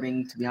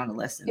deserving to be on the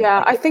list.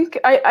 Yeah, I think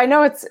I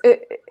know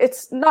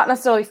it's not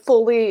necessarily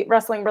fully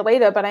wrestling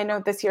related, but I know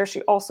this year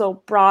she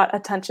also brought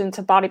attention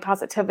to body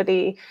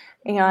positivity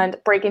and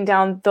breaking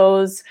down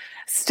those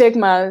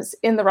stigmas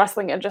in the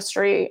wrestling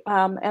industry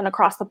and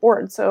across the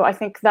board. So I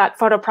think that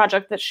photo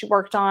project that she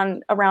worked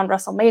on around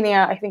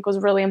WrestleMania, I think was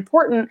really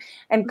important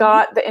and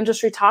got the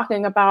industry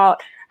talking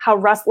about how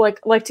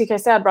like TK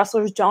said,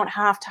 wrestlers don't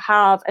have to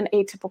have an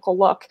atypical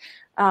look.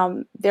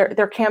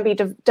 There can be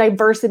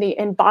diversity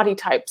in body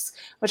types,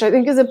 which I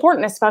think is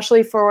important,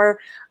 especially for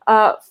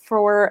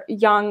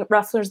young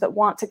wrestlers that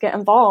want to get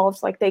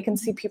involved. Like they can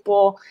see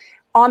people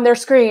on their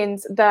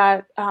screens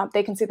that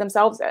they can see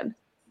themselves in,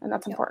 and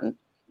that's important.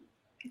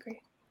 Agree.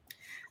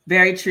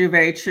 Very true,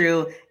 very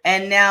true.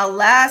 And now,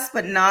 last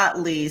but not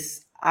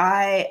least,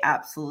 I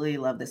absolutely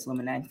love this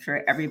woman. I'm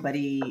sure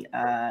everybody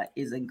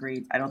is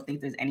agreed. I don't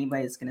think there's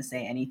anybody that's going to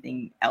say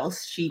anything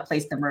else. She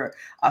placed number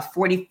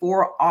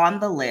 44 on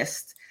the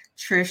list,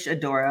 Trish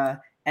Adora.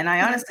 And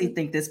I honestly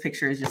think this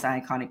picture is just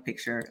an iconic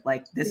picture.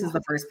 Like this is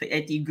the first,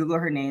 if you Google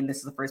her name, this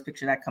is the first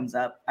picture that comes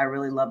up. I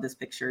really love this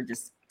picture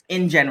just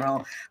in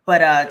general.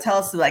 But tell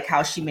us like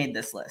how she made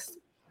this list.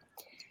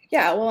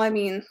 Yeah, well, I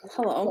mean,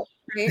 hello,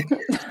 right?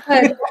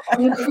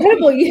 An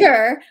incredible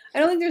year. I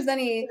don't think there's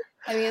any,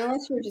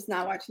 unless you're just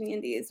not watching the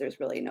Indies, there's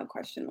really no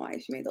question why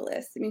she made the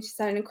list. I mean, she's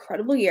had an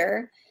incredible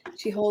year.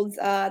 She holds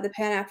the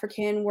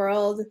Pan-African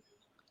World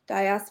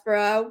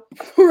Diaspora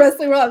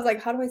Wrestling World. I was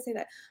like, how do I say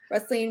that?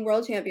 Wrestling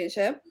World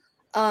Championship.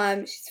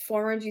 She's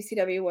former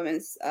GCW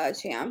Women's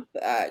champ.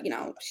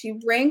 She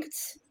ranked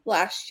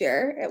last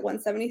year at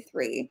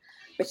 173,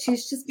 but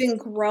she's just been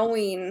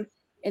growing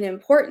in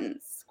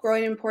importance for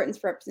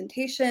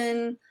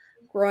representation,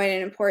 growing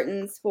in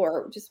importance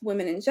for just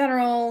women in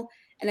general.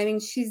 And I mean,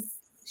 she's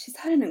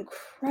had an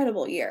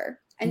incredible year.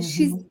 And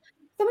somebody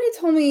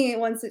told me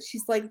once that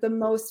she's like the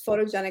most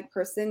photogenic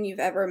person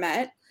you've ever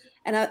met.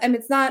 And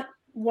it's not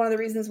one of the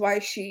reasons why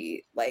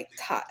she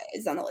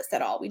is on the list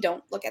at all. We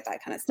don't look at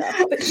that kind of stuff,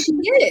 but she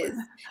is.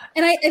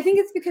 And I think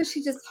it's because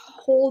she just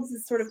holds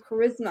this sort of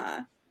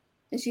charisma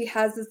and she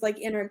has this like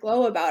inner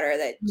glow about her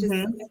that just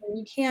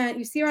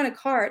you see her on a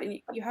card and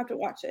you have to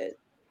watch it.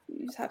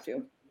 You just have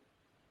to.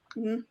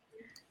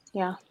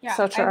 Yeah,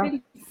 so true. I've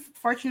been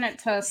fortunate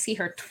to see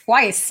her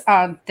twice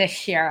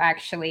this year,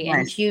 actually,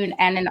 in June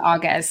and in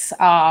August.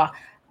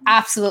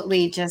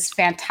 Absolutely just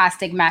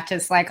fantastic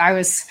matches. Like I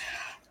was,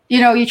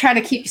 you try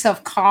to keep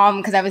yourself calm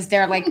because I was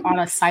there like on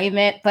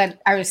assignment,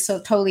 but I was so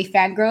totally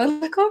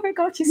fangirl. Like, oh my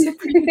God, she's a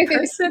pretty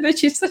person and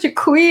she's such a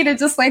queen. And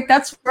just like,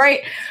 that's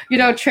right.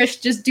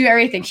 Trish, just do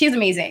everything. She's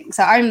amazing.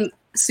 So I'm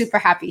super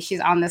happy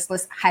she's on this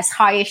list as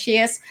high as she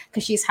is,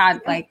 because she's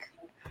had like,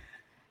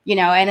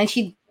 and then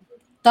she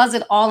does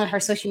it all in her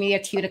social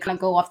media too, to kind of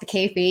go off the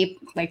kayfabe.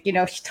 Like, she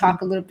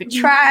talk a little bit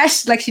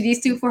trash like she needs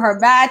to for her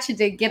match, and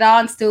to get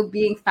on still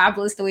being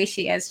fabulous the way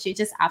she is. She's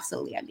just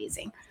absolutely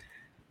amazing.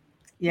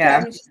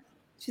 Yeah.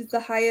 She's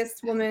the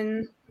highest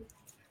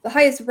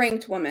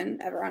ranked woman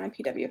ever on a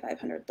PW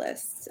 500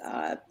 list.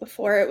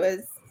 Before it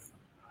was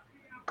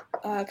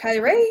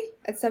Kylie Rae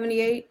at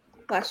 78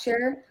 last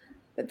year,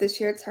 but this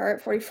year it's her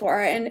at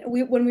 44. And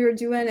when we were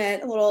doing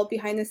it, a little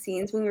behind the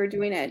scenes, when we were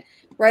doing it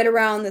right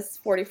around this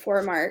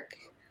 44 mark,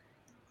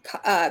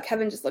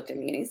 Kevin just looked at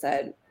me and he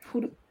said,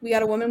 we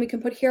got a woman we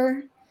can put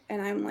here? And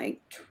I'm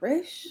like,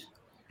 Trish?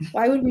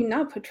 Why would we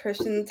not put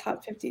Trish in the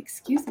top 50?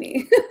 Excuse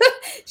me.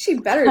 She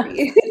better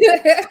be.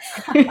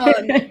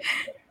 Gotta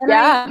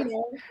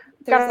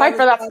fight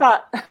for that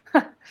spot.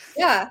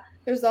 Yeah.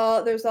 There's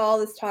all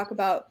this talk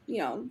about,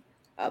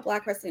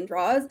 Black wrestling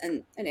draws,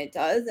 and it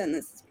does, and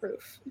this is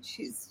proof.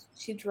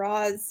 She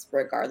draws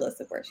regardless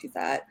of where she's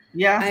at.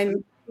 Yeah.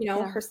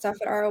 Her stuff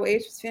at ROH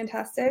was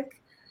fantastic.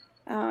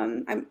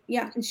 And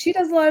she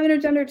does a lot of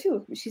intergender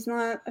too. She's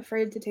not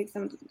afraid to take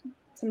some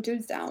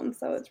dudes down,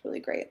 so it's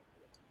really great.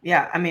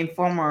 Yeah, I mean,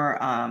 former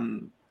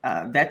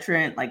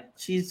veteran, like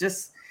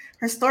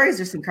her story is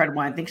just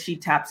incredible. I think she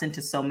taps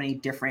into so many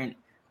different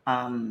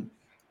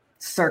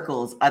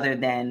circles other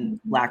than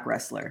Black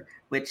wrestler,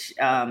 which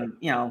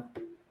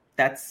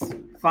that's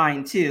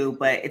fine too.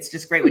 But it's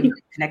just great when you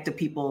connect to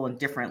people on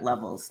different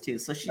levels too.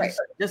 So she's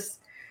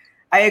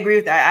I agree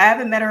with that. I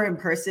haven't met her in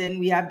person.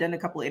 We have done a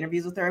couple of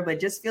interviews with her, but it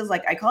just feels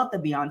like, I call it the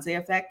Beyonce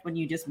effect, when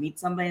you just meet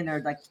somebody and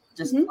they're like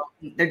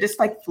they're just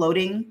like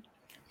floating.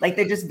 Like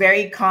they're just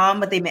very calm,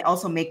 but they may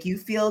also make you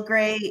feel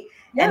great.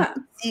 Yeah.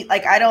 And see,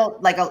 like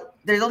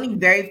there's only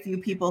very few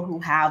people who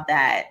have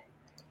that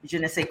je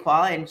ne sais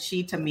quoi, and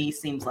she to me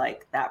seems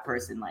like that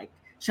person. Like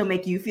she'll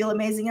make you feel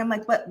amazing. I'm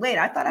like, but wait,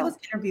 I thought I was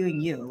interviewing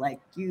you.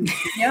 Like you,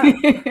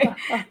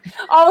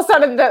 all of a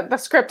sudden the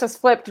script has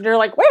flipped, and you're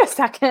like, wait a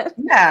second.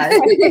 Yeah,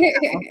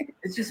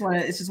 it's just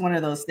one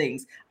of those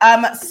things.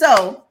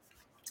 So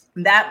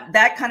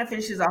that kind of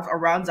finishes off or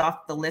rounds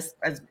off the list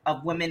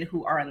of women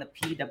who are on the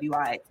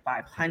PWI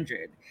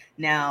 500.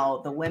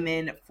 Now the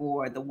women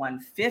for the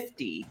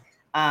 150.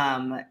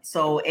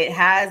 So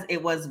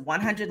it was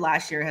 100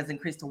 last year, has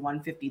increased to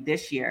 150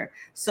 this year.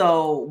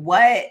 So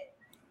what,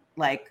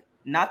 like,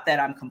 not that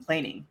I'm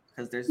complaining,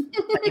 because there's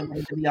plenty of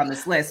women to be on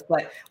this list,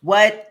 but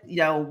what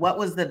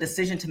was the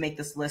decision to make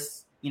this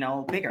list,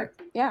 bigger?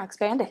 Yeah,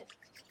 expand it.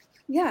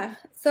 Yeah.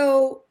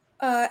 So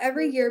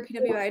every year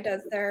PWI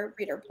does their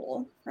reader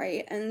poll,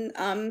 right?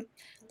 And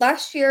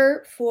last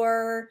year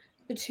for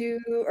the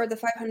 2 or the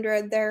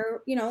 500, there,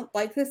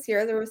 like this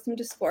year, there was some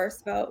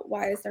discourse about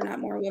why is there not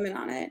more women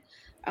on it.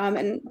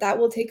 And that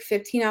will take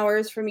 15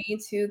 hours for me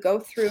to go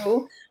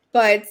through.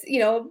 But,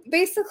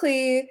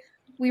 basically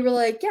we were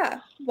like, yeah,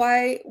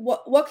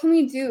 what can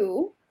we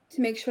do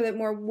to make sure that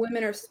more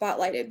women are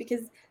spotlighted?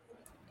 Because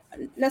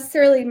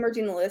necessarily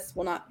merging the list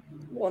will not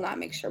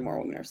make sure more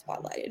women are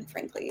spotlighted,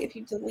 frankly. If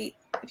you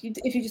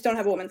just don't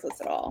have a women's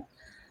list at all,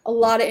 a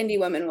lot of indie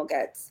women will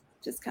get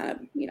just kind of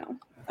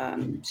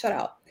shut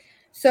out.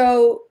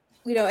 So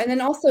and then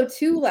also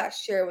too,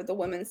 last year with the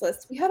women's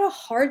list, we had a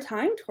hard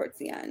time towards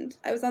the end.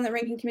 I was on the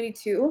ranking committee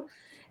too,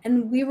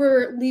 and we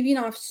were leaving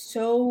off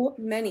so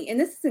many, and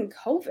this is in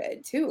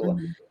COVID too,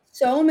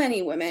 so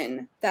many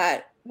women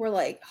that were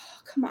like, oh,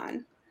 come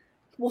on,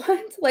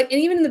 what? Like,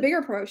 and even in the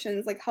bigger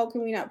promotions, like, how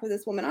can we not put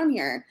this woman on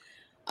here?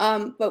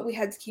 But we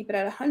had to keep it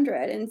at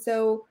 100. And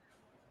so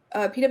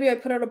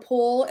PWI put out a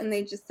poll, and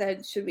they just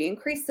said, should we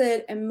increase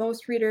it? And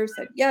most readers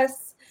said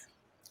yes.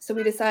 So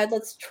we decided,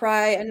 let's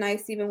try a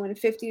nice even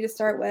 150 to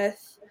start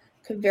with.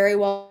 Could very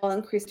well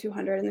increase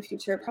 200 in the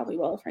future. Probably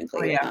will,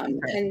 frankly.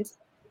 And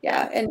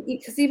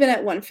because even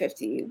at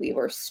 150, we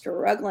were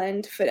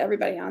struggling to fit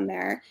everybody on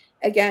there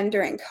again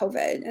during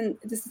COVID. And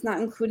this is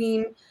not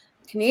including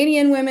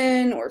Canadian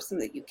women or some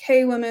of the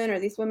UK women or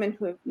these women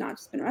who have not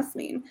just been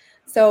wrestling.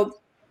 So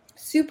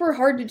super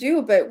hard to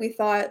do, but we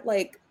thought,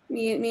 like,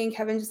 me and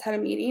Kevin just had a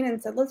meeting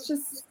and said, let's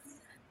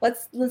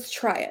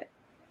try it.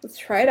 Let's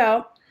try it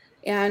out.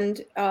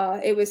 And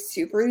it was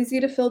super easy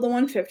to fill the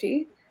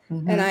 150.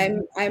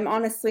 And I'm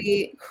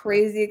honestly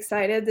crazy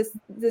excited.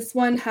 This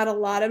one had a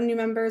lot of new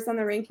members on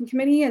the ranking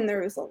committee, and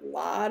there was a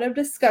lot of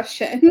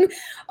discussion,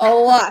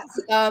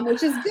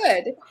 which is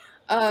good.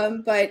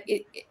 But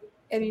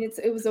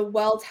it was a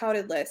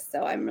well-touted list,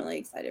 so I'm really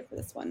excited for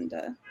this one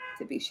to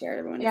to be shared.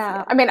 Everyone.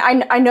 Yeah, I mean,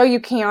 I know you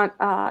can't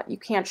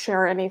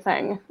share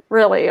anything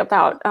really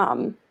about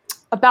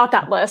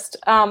that list,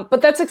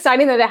 but that's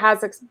exciting that it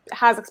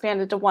has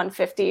expanded to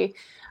 150.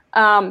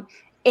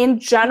 In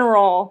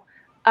general,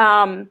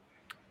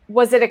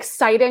 was it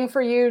exciting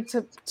for you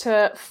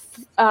to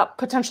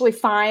potentially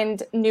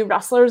find new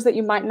wrestlers that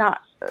you might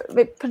not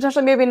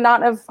potentially maybe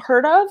not have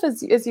heard of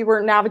as you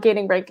were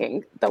navigating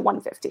ranking the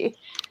 150?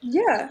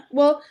 Yeah,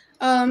 well,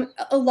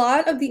 a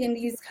lot of the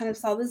indies kind of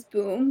saw this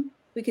boom.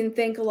 We can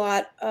thank a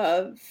lot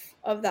of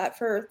that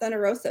for Thunder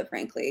Rosa,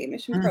 frankly.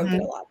 Mission Pro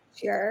did a lot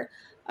this year,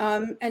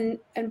 and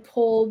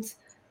pulled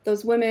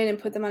those women and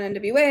put them on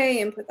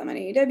NWA and put them on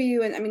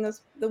AEW. And I mean,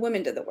 the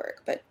women did the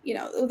work, but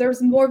there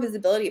was more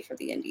visibility for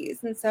the indies.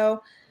 And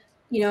so,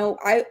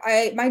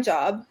 I my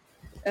job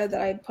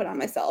that I put on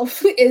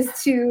myself is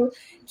to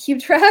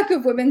keep track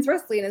of women's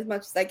wrestling as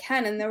much as I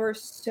can. And there were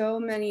so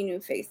many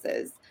new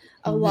faces.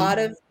 A lot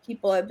of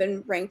people have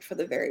been ranked for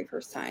the very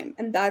first time,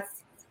 and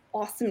that's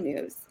awesome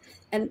news.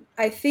 And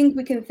I think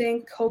we can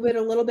thank COVID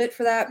a little bit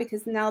for that,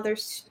 because now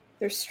there's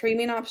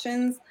streaming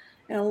options,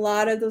 and a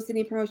lot of those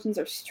indie promotions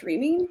are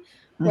streaming,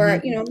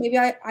 where maybe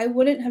I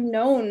wouldn't have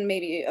known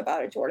maybe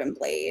about a Jordan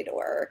Blade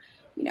or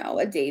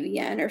a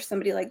Davian or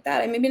somebody like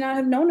that. I maybe not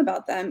have known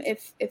about them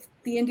if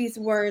the indies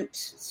weren't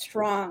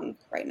strong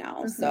right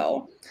now.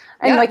 So,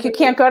 and you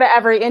can't go to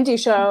every indie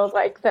show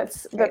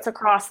that's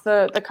across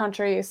the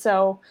country.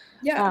 So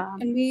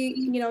and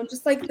we,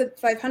 just like the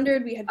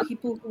 500, we had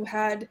people who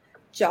had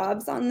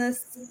jobs on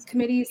this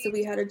committee. So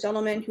we had a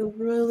gentleman who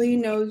really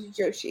knows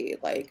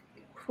Joshi like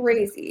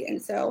crazy,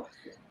 and so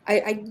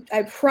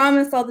I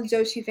promise all the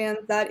Joshi fans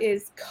that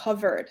is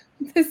covered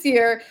this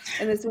year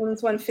in this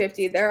women's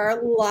 150. There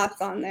are lots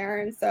on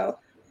there. And so,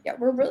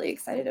 we're really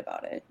excited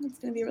about it. It's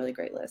going to be a really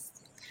great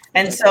list.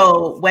 And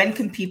so when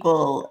can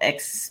people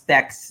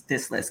expect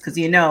this list? Because,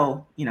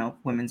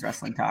 Women's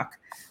Wrestling Talk,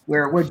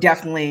 we're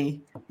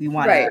definitely, we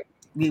want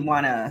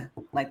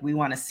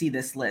to see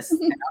this list.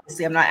 And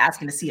obviously, I'm not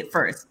asking to see it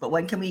first, but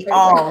when can we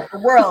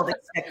the world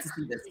expect to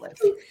see this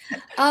list?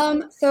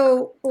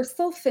 So we're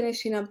still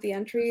finishing up the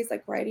entries,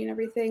 writing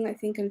everything, I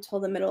think until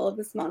the middle of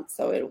this month.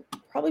 So it'll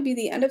probably be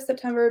the end of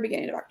September,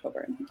 beginning of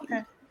October.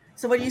 Okay.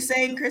 So what are you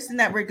saying, Kristen,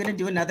 that we're going to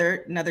do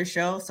another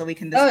show so we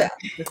can discuss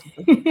this?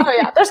 Oh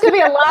yeah, there's going to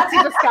be a lot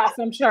to discuss,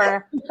 I'm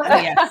sure.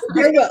 Yes.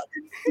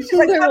 She's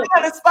like, put me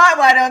on the spot,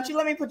 why don't you?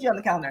 Let me put you on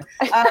the calendar.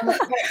 I'm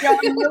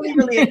really,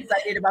 really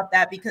excited about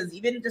that, because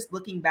even just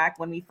looking back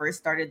when we first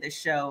started this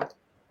show,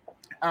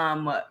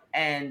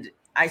 and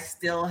I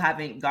still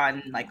haven't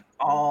gotten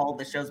all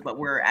the shows, but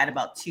we're at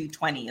about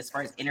 220 as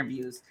far as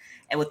interviews,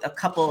 and with a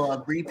couple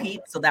of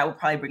repeats. So that would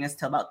probably bring us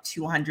to about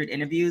 200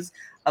 interviews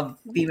of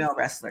female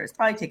wrestlers,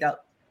 probably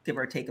give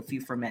or take a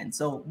few for men.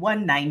 So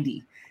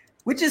 190,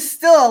 which is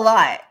still a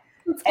lot.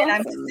 That's and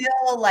awesome. I'm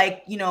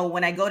still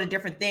when I go to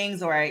different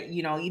things, or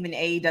even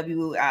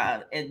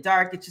AEW in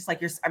Dark, it's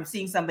just I'm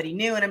seeing somebody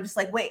new, and I'm just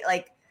wait,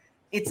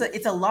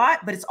 it's a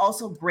lot, but it's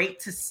also great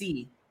to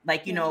see.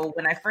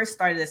 When I first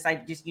started this, I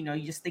just, you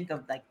just think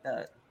of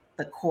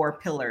the core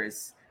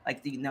pillars,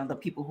 the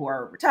people who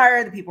are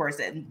retired, the people who are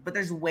sitting, but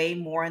there's way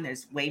more, and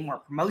there's way more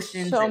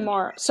promotions.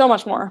 So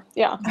much more.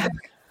 Yeah.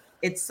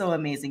 It's so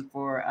amazing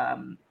for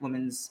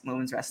women's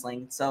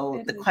wrestling.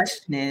 So the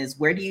question is,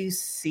 where do you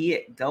see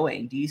it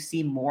going? Do you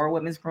see more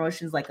women's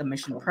promotions like a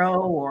Mission Pro,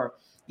 or,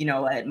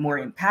 more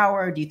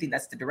Empower? Do you think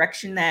that's the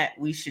direction that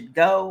we should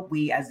go?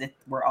 We, as if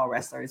we're all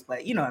wrestlers,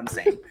 but you know what I'm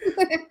saying.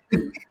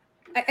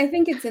 I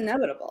think it's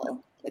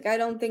inevitable. I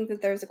don't think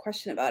that there's a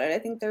question about it. I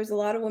think there's a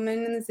lot of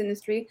women in this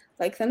industry,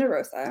 like Thunder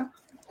Rosa,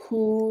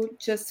 who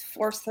just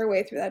force their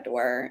way through that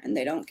door, and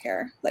they don't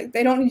care.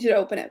 They don't need you to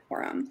open it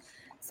for them.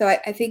 So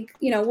I think,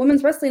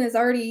 women's wrestling is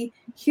already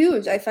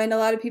huge. I find a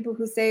lot of people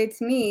who say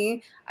to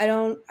me, I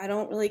don't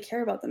really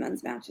care about the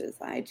men's matches.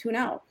 I tune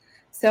out.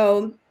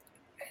 So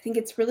I think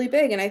it's really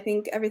big. And I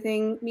think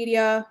everything,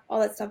 media, all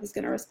that stuff is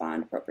going to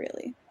respond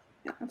appropriately.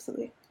 Yeah,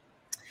 absolutely.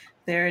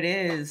 There it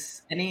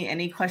is.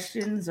 Any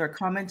questions or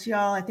comments,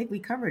 y'all? I think we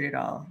covered it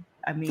all.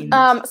 I mean,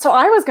 so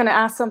I was going to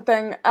ask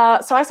something.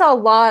 So I saw a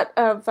lot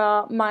of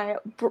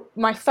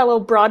my fellow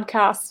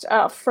broadcast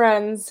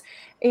friends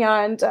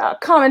and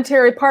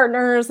commentary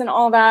partners and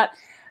all that.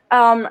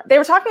 They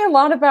were talking a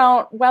lot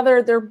about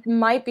whether there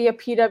might be a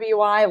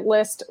PWI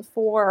list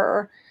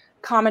for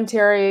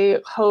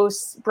commentary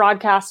hosts,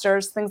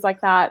 broadcasters, things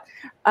like that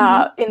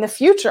in the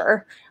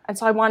future. And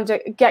so I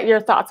wanted to get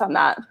your thoughts on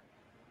that.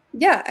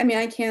 Yeah, I mean,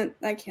 I can't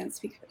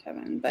speak for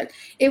Kevin, but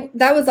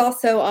that was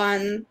also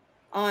on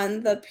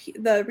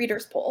the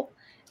readers poll,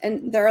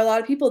 and there are a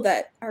lot of people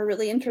that are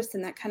really interested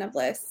in that kind of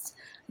list.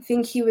 I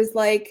think he was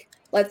like,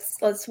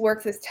 let's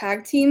work this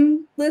tag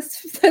team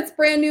list that's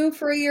brand new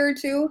for a year or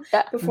two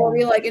before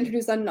we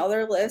introduce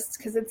another list,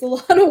 because it's a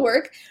lot of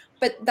work.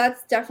 But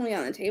that's definitely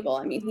on the table.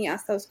 I mean, he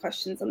asked those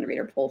questions on the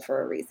reader poll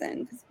for a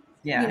reason, because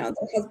there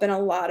has been a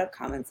lot of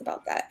comments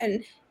about that,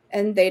 and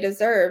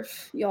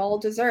y'all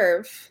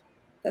deserve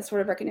that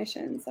sort of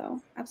recognition.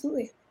 So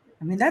absolutely.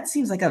 I mean, that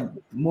seems like a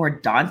more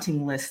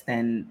daunting list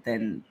than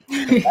I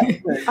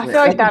feel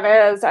like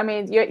that is. I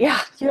mean, you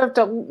have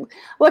to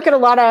look at a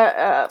lot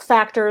of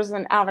factors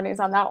and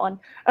avenues on that one.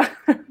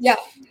 Yeah.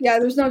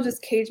 There's no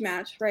just cage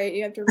match, right?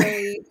 You have to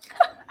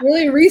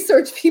really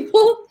research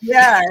people.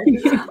 Yeah,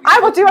 I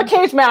will do a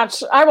cage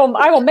match. I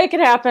will make it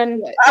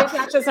happen. Cage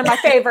matches are my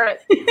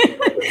favorite.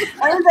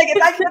 I was like,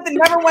 if I can get the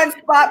number one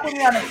spot, put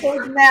me on a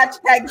cage match,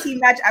 tag team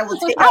match, I will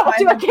take. I will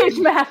do a cage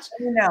match.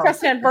 No.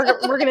 Kristen,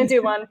 we're gonna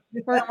do one.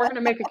 We're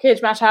gonna make a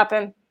cage match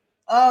happen.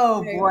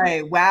 Oh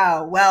boy!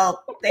 Wow.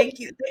 Well, thank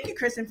you,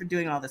 Kristen, for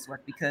doing all this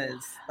work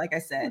because, like I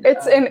said,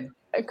 it's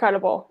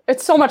incredible.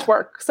 It's so much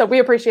work, so we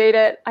appreciate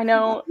it. I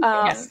know.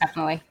 Yes,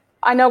 definitely.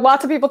 I know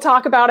lots of people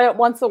talk about it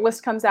once the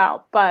list comes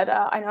out, but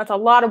I know it's a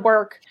lot of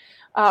work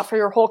for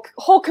your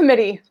whole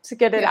committee to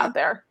get it out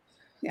there.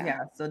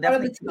 Yeah. So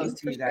definitely kudos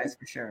to you guys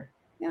for sure.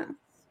 Yeah.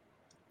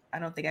 I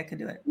don't think I could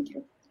do it. Thank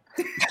you.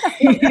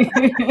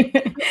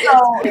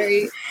 So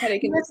very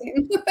headache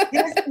inducing.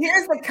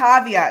 Here's the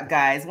caveat,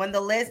 guys. When the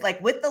list, like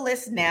with the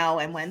list now,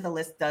 and when the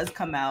list does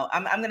come out,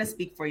 I'm gonna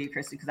speak for you,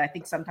 Kristen, because I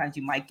think sometimes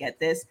you might get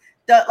this.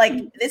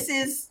 This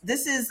is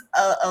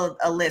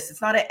a list.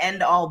 It's not an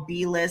end all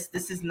be list.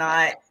 This is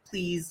not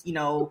please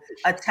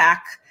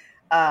attack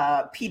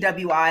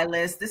PWI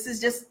list. This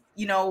is just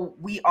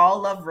we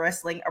all love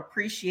wrestling,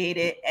 appreciate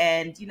it,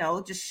 and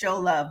just show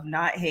love,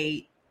 not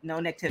hate. No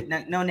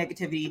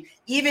negativity,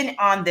 even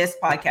on this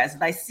podcast.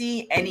 If I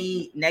see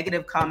any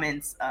negative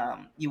comments,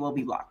 you will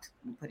be blocked.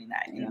 I'm putting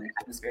that in the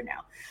atmosphere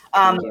now.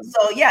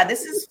 So yeah,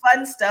 this is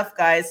fun stuff,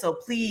 guys. So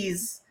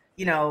please,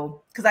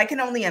 because I can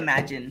only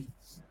imagine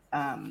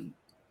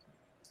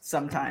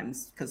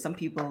sometimes, because some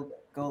people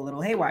go a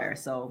little haywire.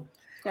 So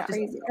yeah,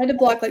 crazy. I had to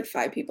block like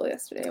 5 people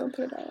yesterday. I'll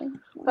put it that way.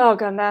 Oh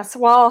goodness.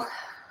 Well,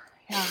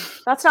 yeah,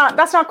 that's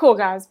not cool,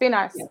 guys. Be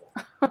nice. Yeah.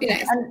 Be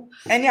nice.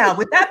 And yeah,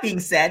 with that being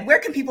said, where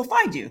can people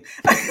find you?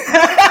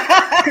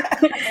 I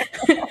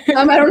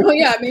don't know.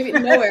 Yeah, maybe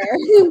nowhere.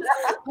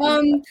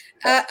 On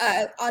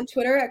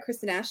Twitter at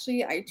Kristen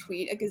Ashley, I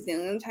tweet a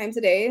gazillion times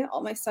a day.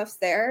 All my stuff's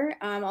there.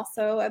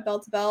 Also at Bell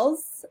to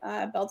Bells,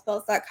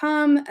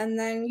 belltobells.com, and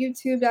then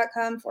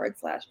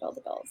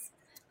youtube.com/belltobells.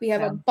 We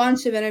have a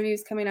bunch of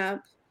interviews coming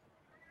up.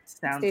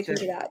 Stay tuned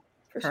to that.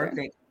 Perfect.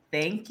 Sure.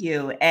 Thank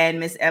you.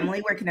 And Miss Emily,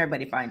 where can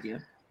everybody find you?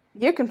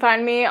 You can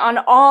find me on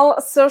all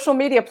social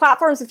media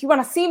platforms. If you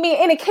want to see me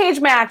in a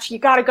cage match, you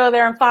got to go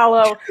there and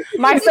follow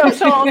my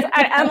socials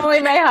at Emily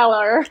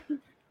Mayheller.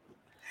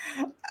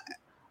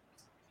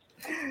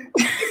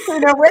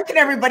 Where can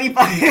everybody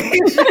find you?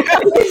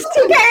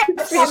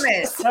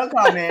 No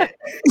comment.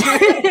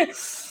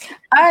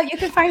 You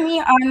can find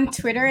me on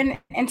Twitter and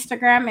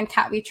Instagram and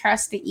Cat We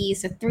Trust. The E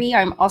is a 3.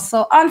 I'm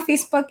also on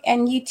Facebook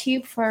and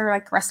YouTube for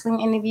like wrestling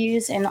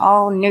interviews and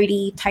all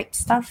nerdy type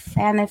stuff.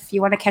 And if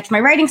you want to catch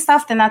my writing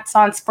stuff, then that's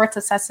on Sports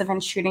Obsessive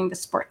and Shooting the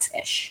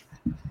Sports-ish.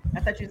 I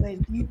thought you were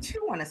saying you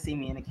too want to see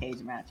me in a cage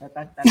match. I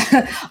thought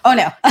that's oh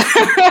no.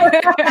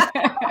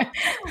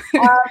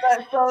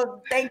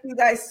 So thank you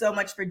guys so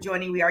much for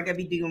joining. We are going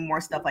to be doing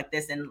more stuff like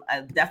this, and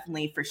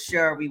definitely for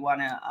sure we want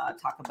to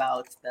talk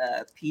about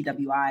the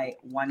PWI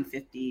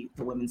 150,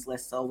 the women's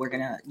list. So we're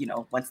gonna,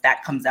 once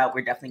that comes out,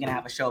 we're definitely gonna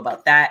have a show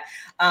about that.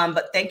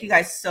 But thank you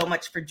guys so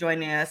much for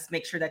joining us.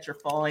 Make sure that you're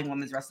following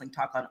Women's Wrestling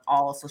Talk on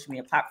all social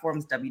media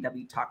platforms.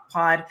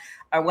 WWTalkPod,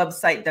 our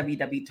website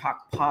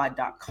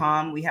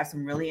www.talkpod.com. We have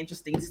some really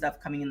interesting stuff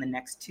coming in the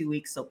next 2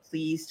 weeks, so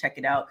please check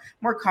it out.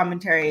 More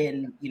commentary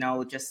and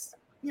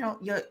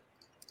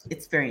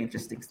it's very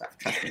interesting stuff,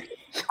 trust me.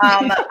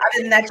 Other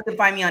than that, you can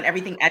find me on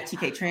everything at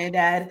TK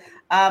Trinidad.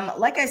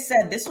 Like I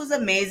said, this was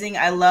amazing.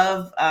 I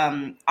love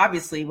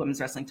obviously Women's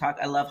Wrestling Talk.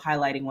 I love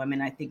highlighting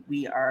women. I think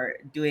we are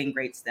doing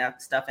great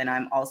stuff, and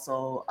I'm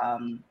also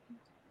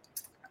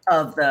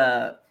of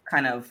the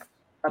kind of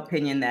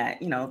opinion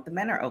that the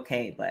men are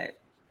okay, but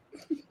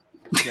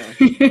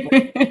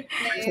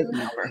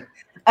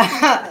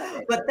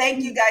but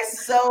thank you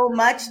guys so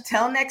much.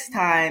 Till next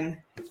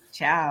time.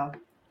 Ciao.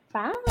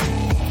 Bye.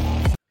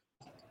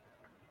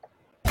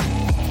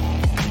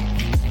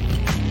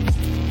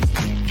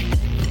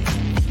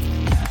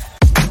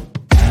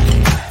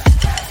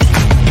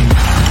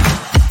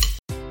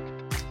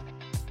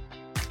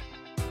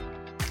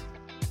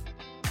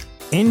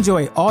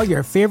 Enjoy all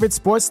your favorite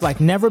sports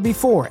like never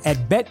before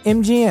at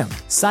BetMGM.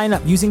 Sign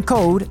up using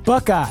code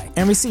Buckeye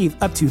and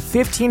receive up to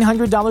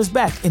 $1,500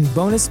 back in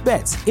bonus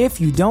bets if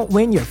you don't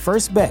win your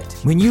first bet.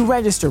 When you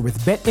register with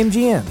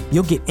BetMGM,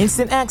 you'll get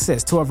instant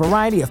access to a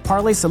variety of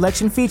parlay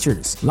selection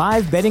features,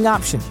 live betting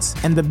options,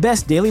 and the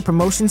best daily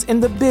promotions in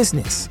the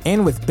business.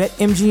 And with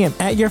BetMGM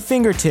at your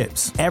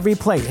fingertips, every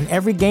play and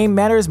every game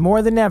matters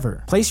more than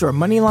ever. Place your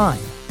money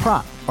line,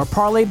 prop, or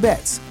parlay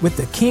bets with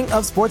the king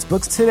of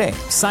sportsbooks today.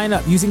 Sign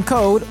up using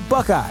code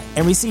Buckeye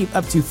and receive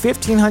up to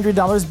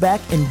 $1,500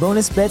 back in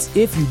bonus bets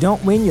if you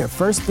don't win your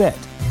first bet.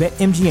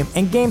 BetMGM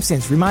and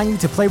GameSense remind you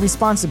to play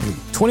responsibly.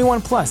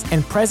 21 plus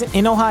and present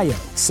in Ohio,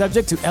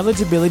 subject to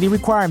eligibility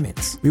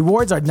requirements.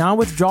 Rewards are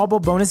non-withdrawable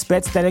bonus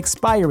bets that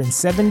expire in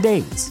 7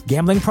 days.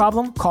 Gambling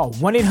problem? Call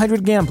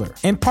 1-800-GAMBLER.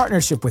 In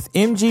partnership with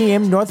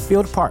MGM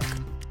Northfield Park.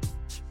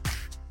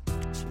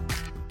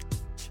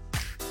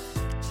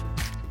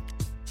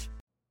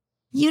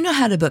 You know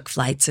how to book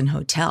flights and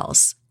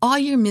hotels. All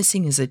you're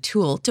missing is a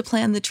tool to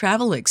plan the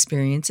travel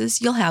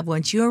experiences you'll have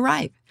once you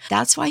arrive.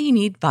 That's why you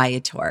need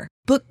Viator.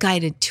 Book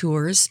guided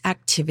tours,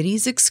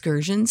 activities,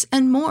 excursions,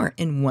 and more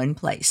in one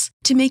place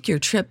to make your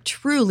trip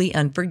truly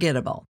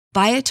unforgettable.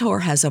 Viator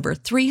has over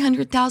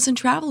 300,000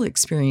 travel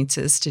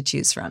experiences to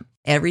choose from.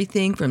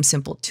 Everything from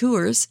simple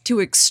tours to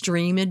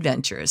extreme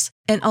adventures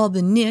and all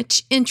the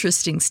niche,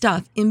 interesting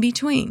stuff in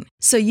between.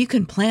 So you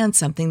can plan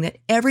something that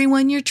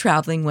everyone you're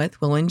traveling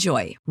with will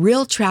enjoy.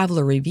 Real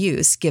traveler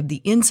reviews give the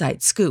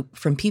inside scoop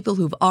from people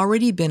who've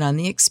already been on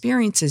the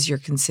experiences you're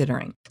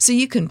considering. So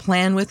you can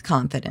plan with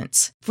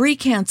confidence. Free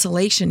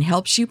cancellation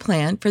helps you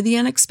plan for the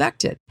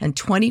unexpected. And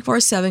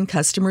 24/7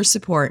 customer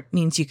support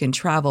means you can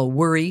travel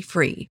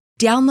worry-free.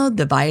 Download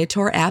the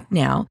Viator app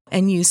now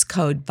and use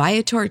code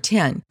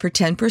Viator10 for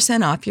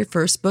 10% off your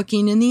first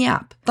booking in the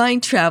app.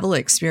 Find travel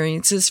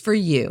experiences for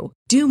you.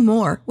 Do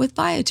more with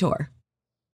Viator.